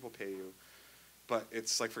not what people pay you. But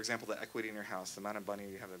it's like, for example, the equity in your house, the amount of money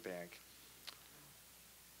you have in the bank.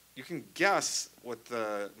 You can guess what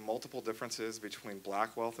the multiple difference is between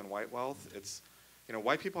black wealth and white wealth. It's, you know,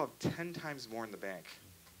 white people have 10 times more in the bank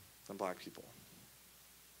than black people.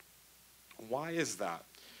 Why is that?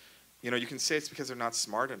 You know, you can say it's because they're not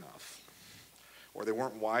smart enough, or they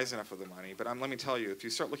weren't wise enough with the money. But let me tell you, if you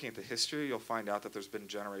start looking at the history, you'll find out that there's been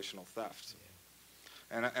generational theft.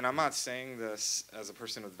 And I'm not saying this as a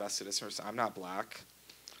person with vested interest. I'm not black.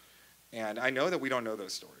 And I know that we don't know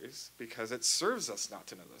those stories because it serves us not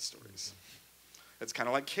to know those stories. It's kind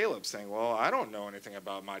of like Caleb saying, well, I don't know anything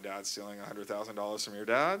about my dad stealing $100,000 from your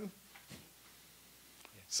dad.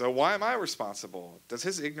 So why am I responsible? Does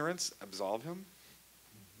his ignorance absolve him?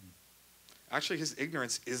 Actually, his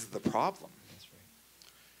ignorance is the problem. That's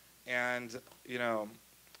right. And, you know,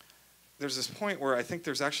 there's this point where I think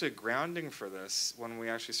there's actually a grounding for this when we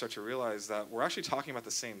actually start to realize that we're actually talking about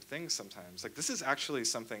the same thing sometimes. Like, this is actually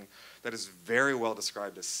something that is very well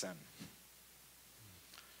described as sin.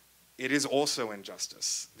 It is also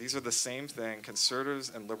injustice. These are the same thing.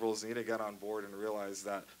 Conservatives and liberals need to get on board and realize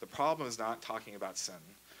that the problem is not talking about sin.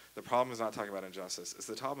 The problem is not talking about injustice.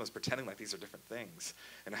 The problem is pretending like these are different things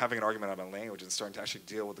and having an argument about language and starting to actually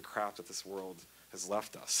deal with the crap that this world has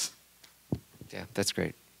left us. Yeah, that's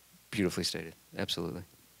great. Beautifully stated. Absolutely.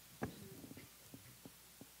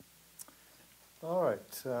 All right,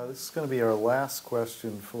 this is going to be our last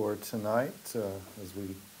question for tonight, as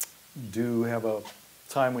we do have a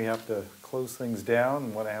time we have to close things down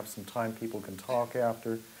and want to have some time people can talk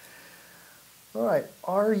after. All right,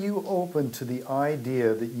 are you open to the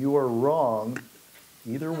idea that you are wrong,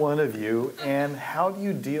 either one of you, and how do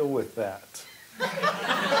you deal with that?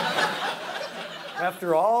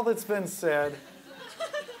 After all that's been said.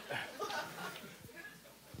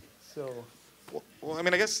 So. Well, I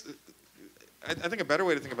mean, I guess, I think a better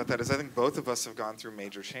way to think about that is I think both of us have gone through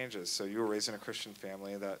major changes. So you were raised in a Christian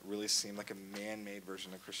family that really seemed like a man-made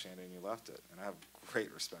version of Christianity, and you left it. And I have great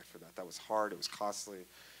respect for that. That was hard. It was costly.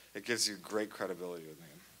 It gives you great credibility with me.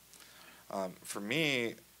 For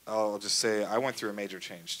me, I'll just say I went through a major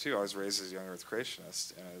change, too. I was raised as a young earth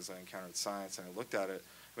creationist, and as I encountered science and I looked at it,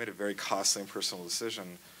 I made a very costly and personal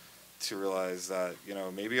decision to realize that, you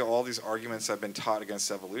know, maybe all these arguments I've been taught against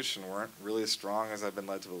evolution weren't really as strong as I've been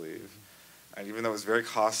led to believe. And even though it was very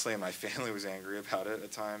costly and my family was angry about it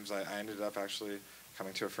at times, I ended up actually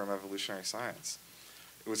coming to affirm evolutionary science.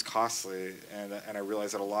 It was costly, and I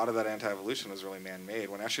realized that a lot of that anti-evolution was really man-made.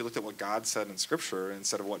 When I actually looked at what God said in Scripture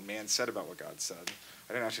instead of what man said about what God said,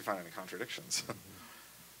 I didn't actually find any contradictions.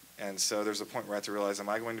 And so there's a point where I had to realize, am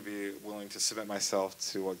I going to be willing to submit myself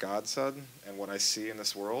to what God said and what I see in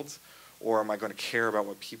this world, or am I going to care about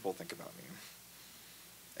what people think about me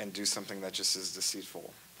and do something that just is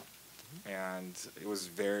deceitful? And it was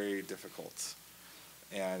very difficult.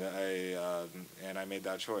 And I made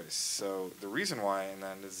that choice. So the reason why, and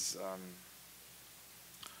then is,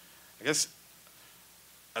 I guess,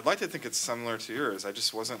 I'd like to think it's similar to yours. I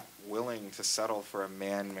just wasn't willing to settle for a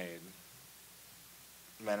man-made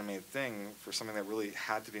thing for something that really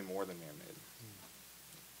had to be more than man-made.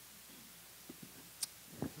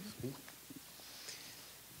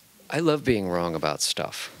 I love being wrong about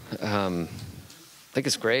stuff. I think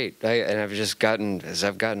it's great. And I've just gotten, as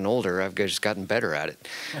I've gotten older, I've just gotten better at it.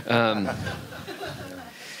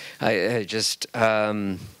 I just,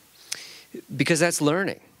 because that's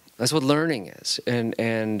learning. That's what learning is.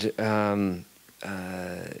 And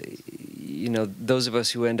you know, those of us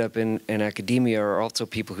who end up in academia are also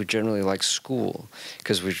people who generally like school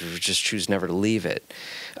because we just choose never to leave it.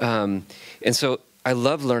 And so I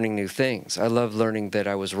love learning new things. I love learning that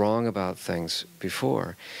I was wrong about things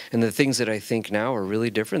before. And the things that I think now are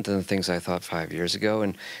really different than the things I thought 5 years ago.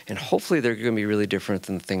 And hopefully they're going to be really different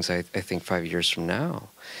than the things I think 5 years from now.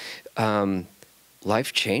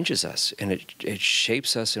 Life changes us, and it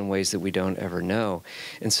shapes us in ways that we don't ever know.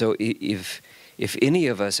 And so if any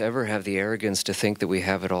of us ever have the arrogance to think that we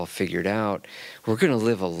have it all figured out, we're going to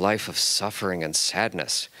live a life of suffering and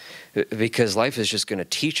sadness, because life is just going to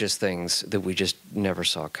teach us things that we just never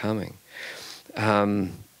saw coming.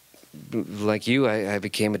 Like you, I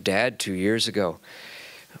became a dad 2 years ago.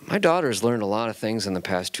 My daughter's learned a lot of things in the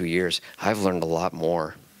past 2 years. I've learned a lot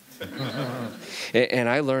more. And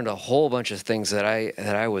I learned a whole bunch of things that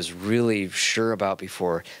I was really sure about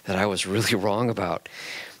before that I was really wrong about.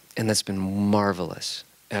 And that's been marvelous,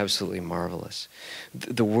 absolutely marvelous.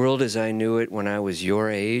 The world as I knew it when I was your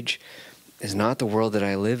age is not the world that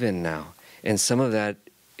I live in now. And some of that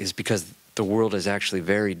is because the world is actually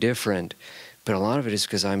very different, but a lot of it is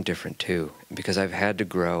because I'm different too, because I've had to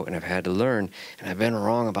grow and I've had to learn, and I've been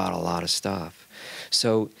wrong about a lot of stuff.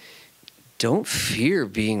 So don't fear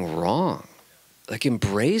being wrong. Like,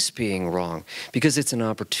 embrace being wrong, because it's an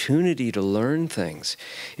opportunity to learn things.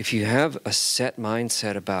 If you have a set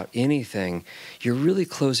mindset about anything, you're really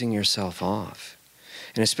closing yourself off.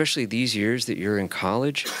 And especially these years that you're in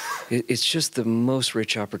college, it's just the most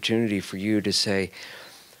rich opportunity for you to say,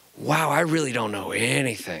 wow, I really don't know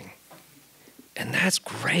anything. And that's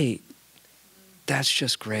great. That's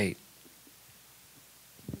just great.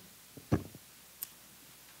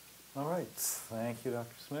 All right. Thank you,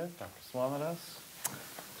 Dr. Smith, Dr. Swamidass.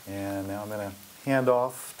 And now I'm going to hand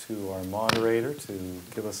off to our moderator to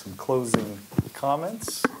give us some closing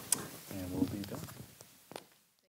comments, and we'll be done.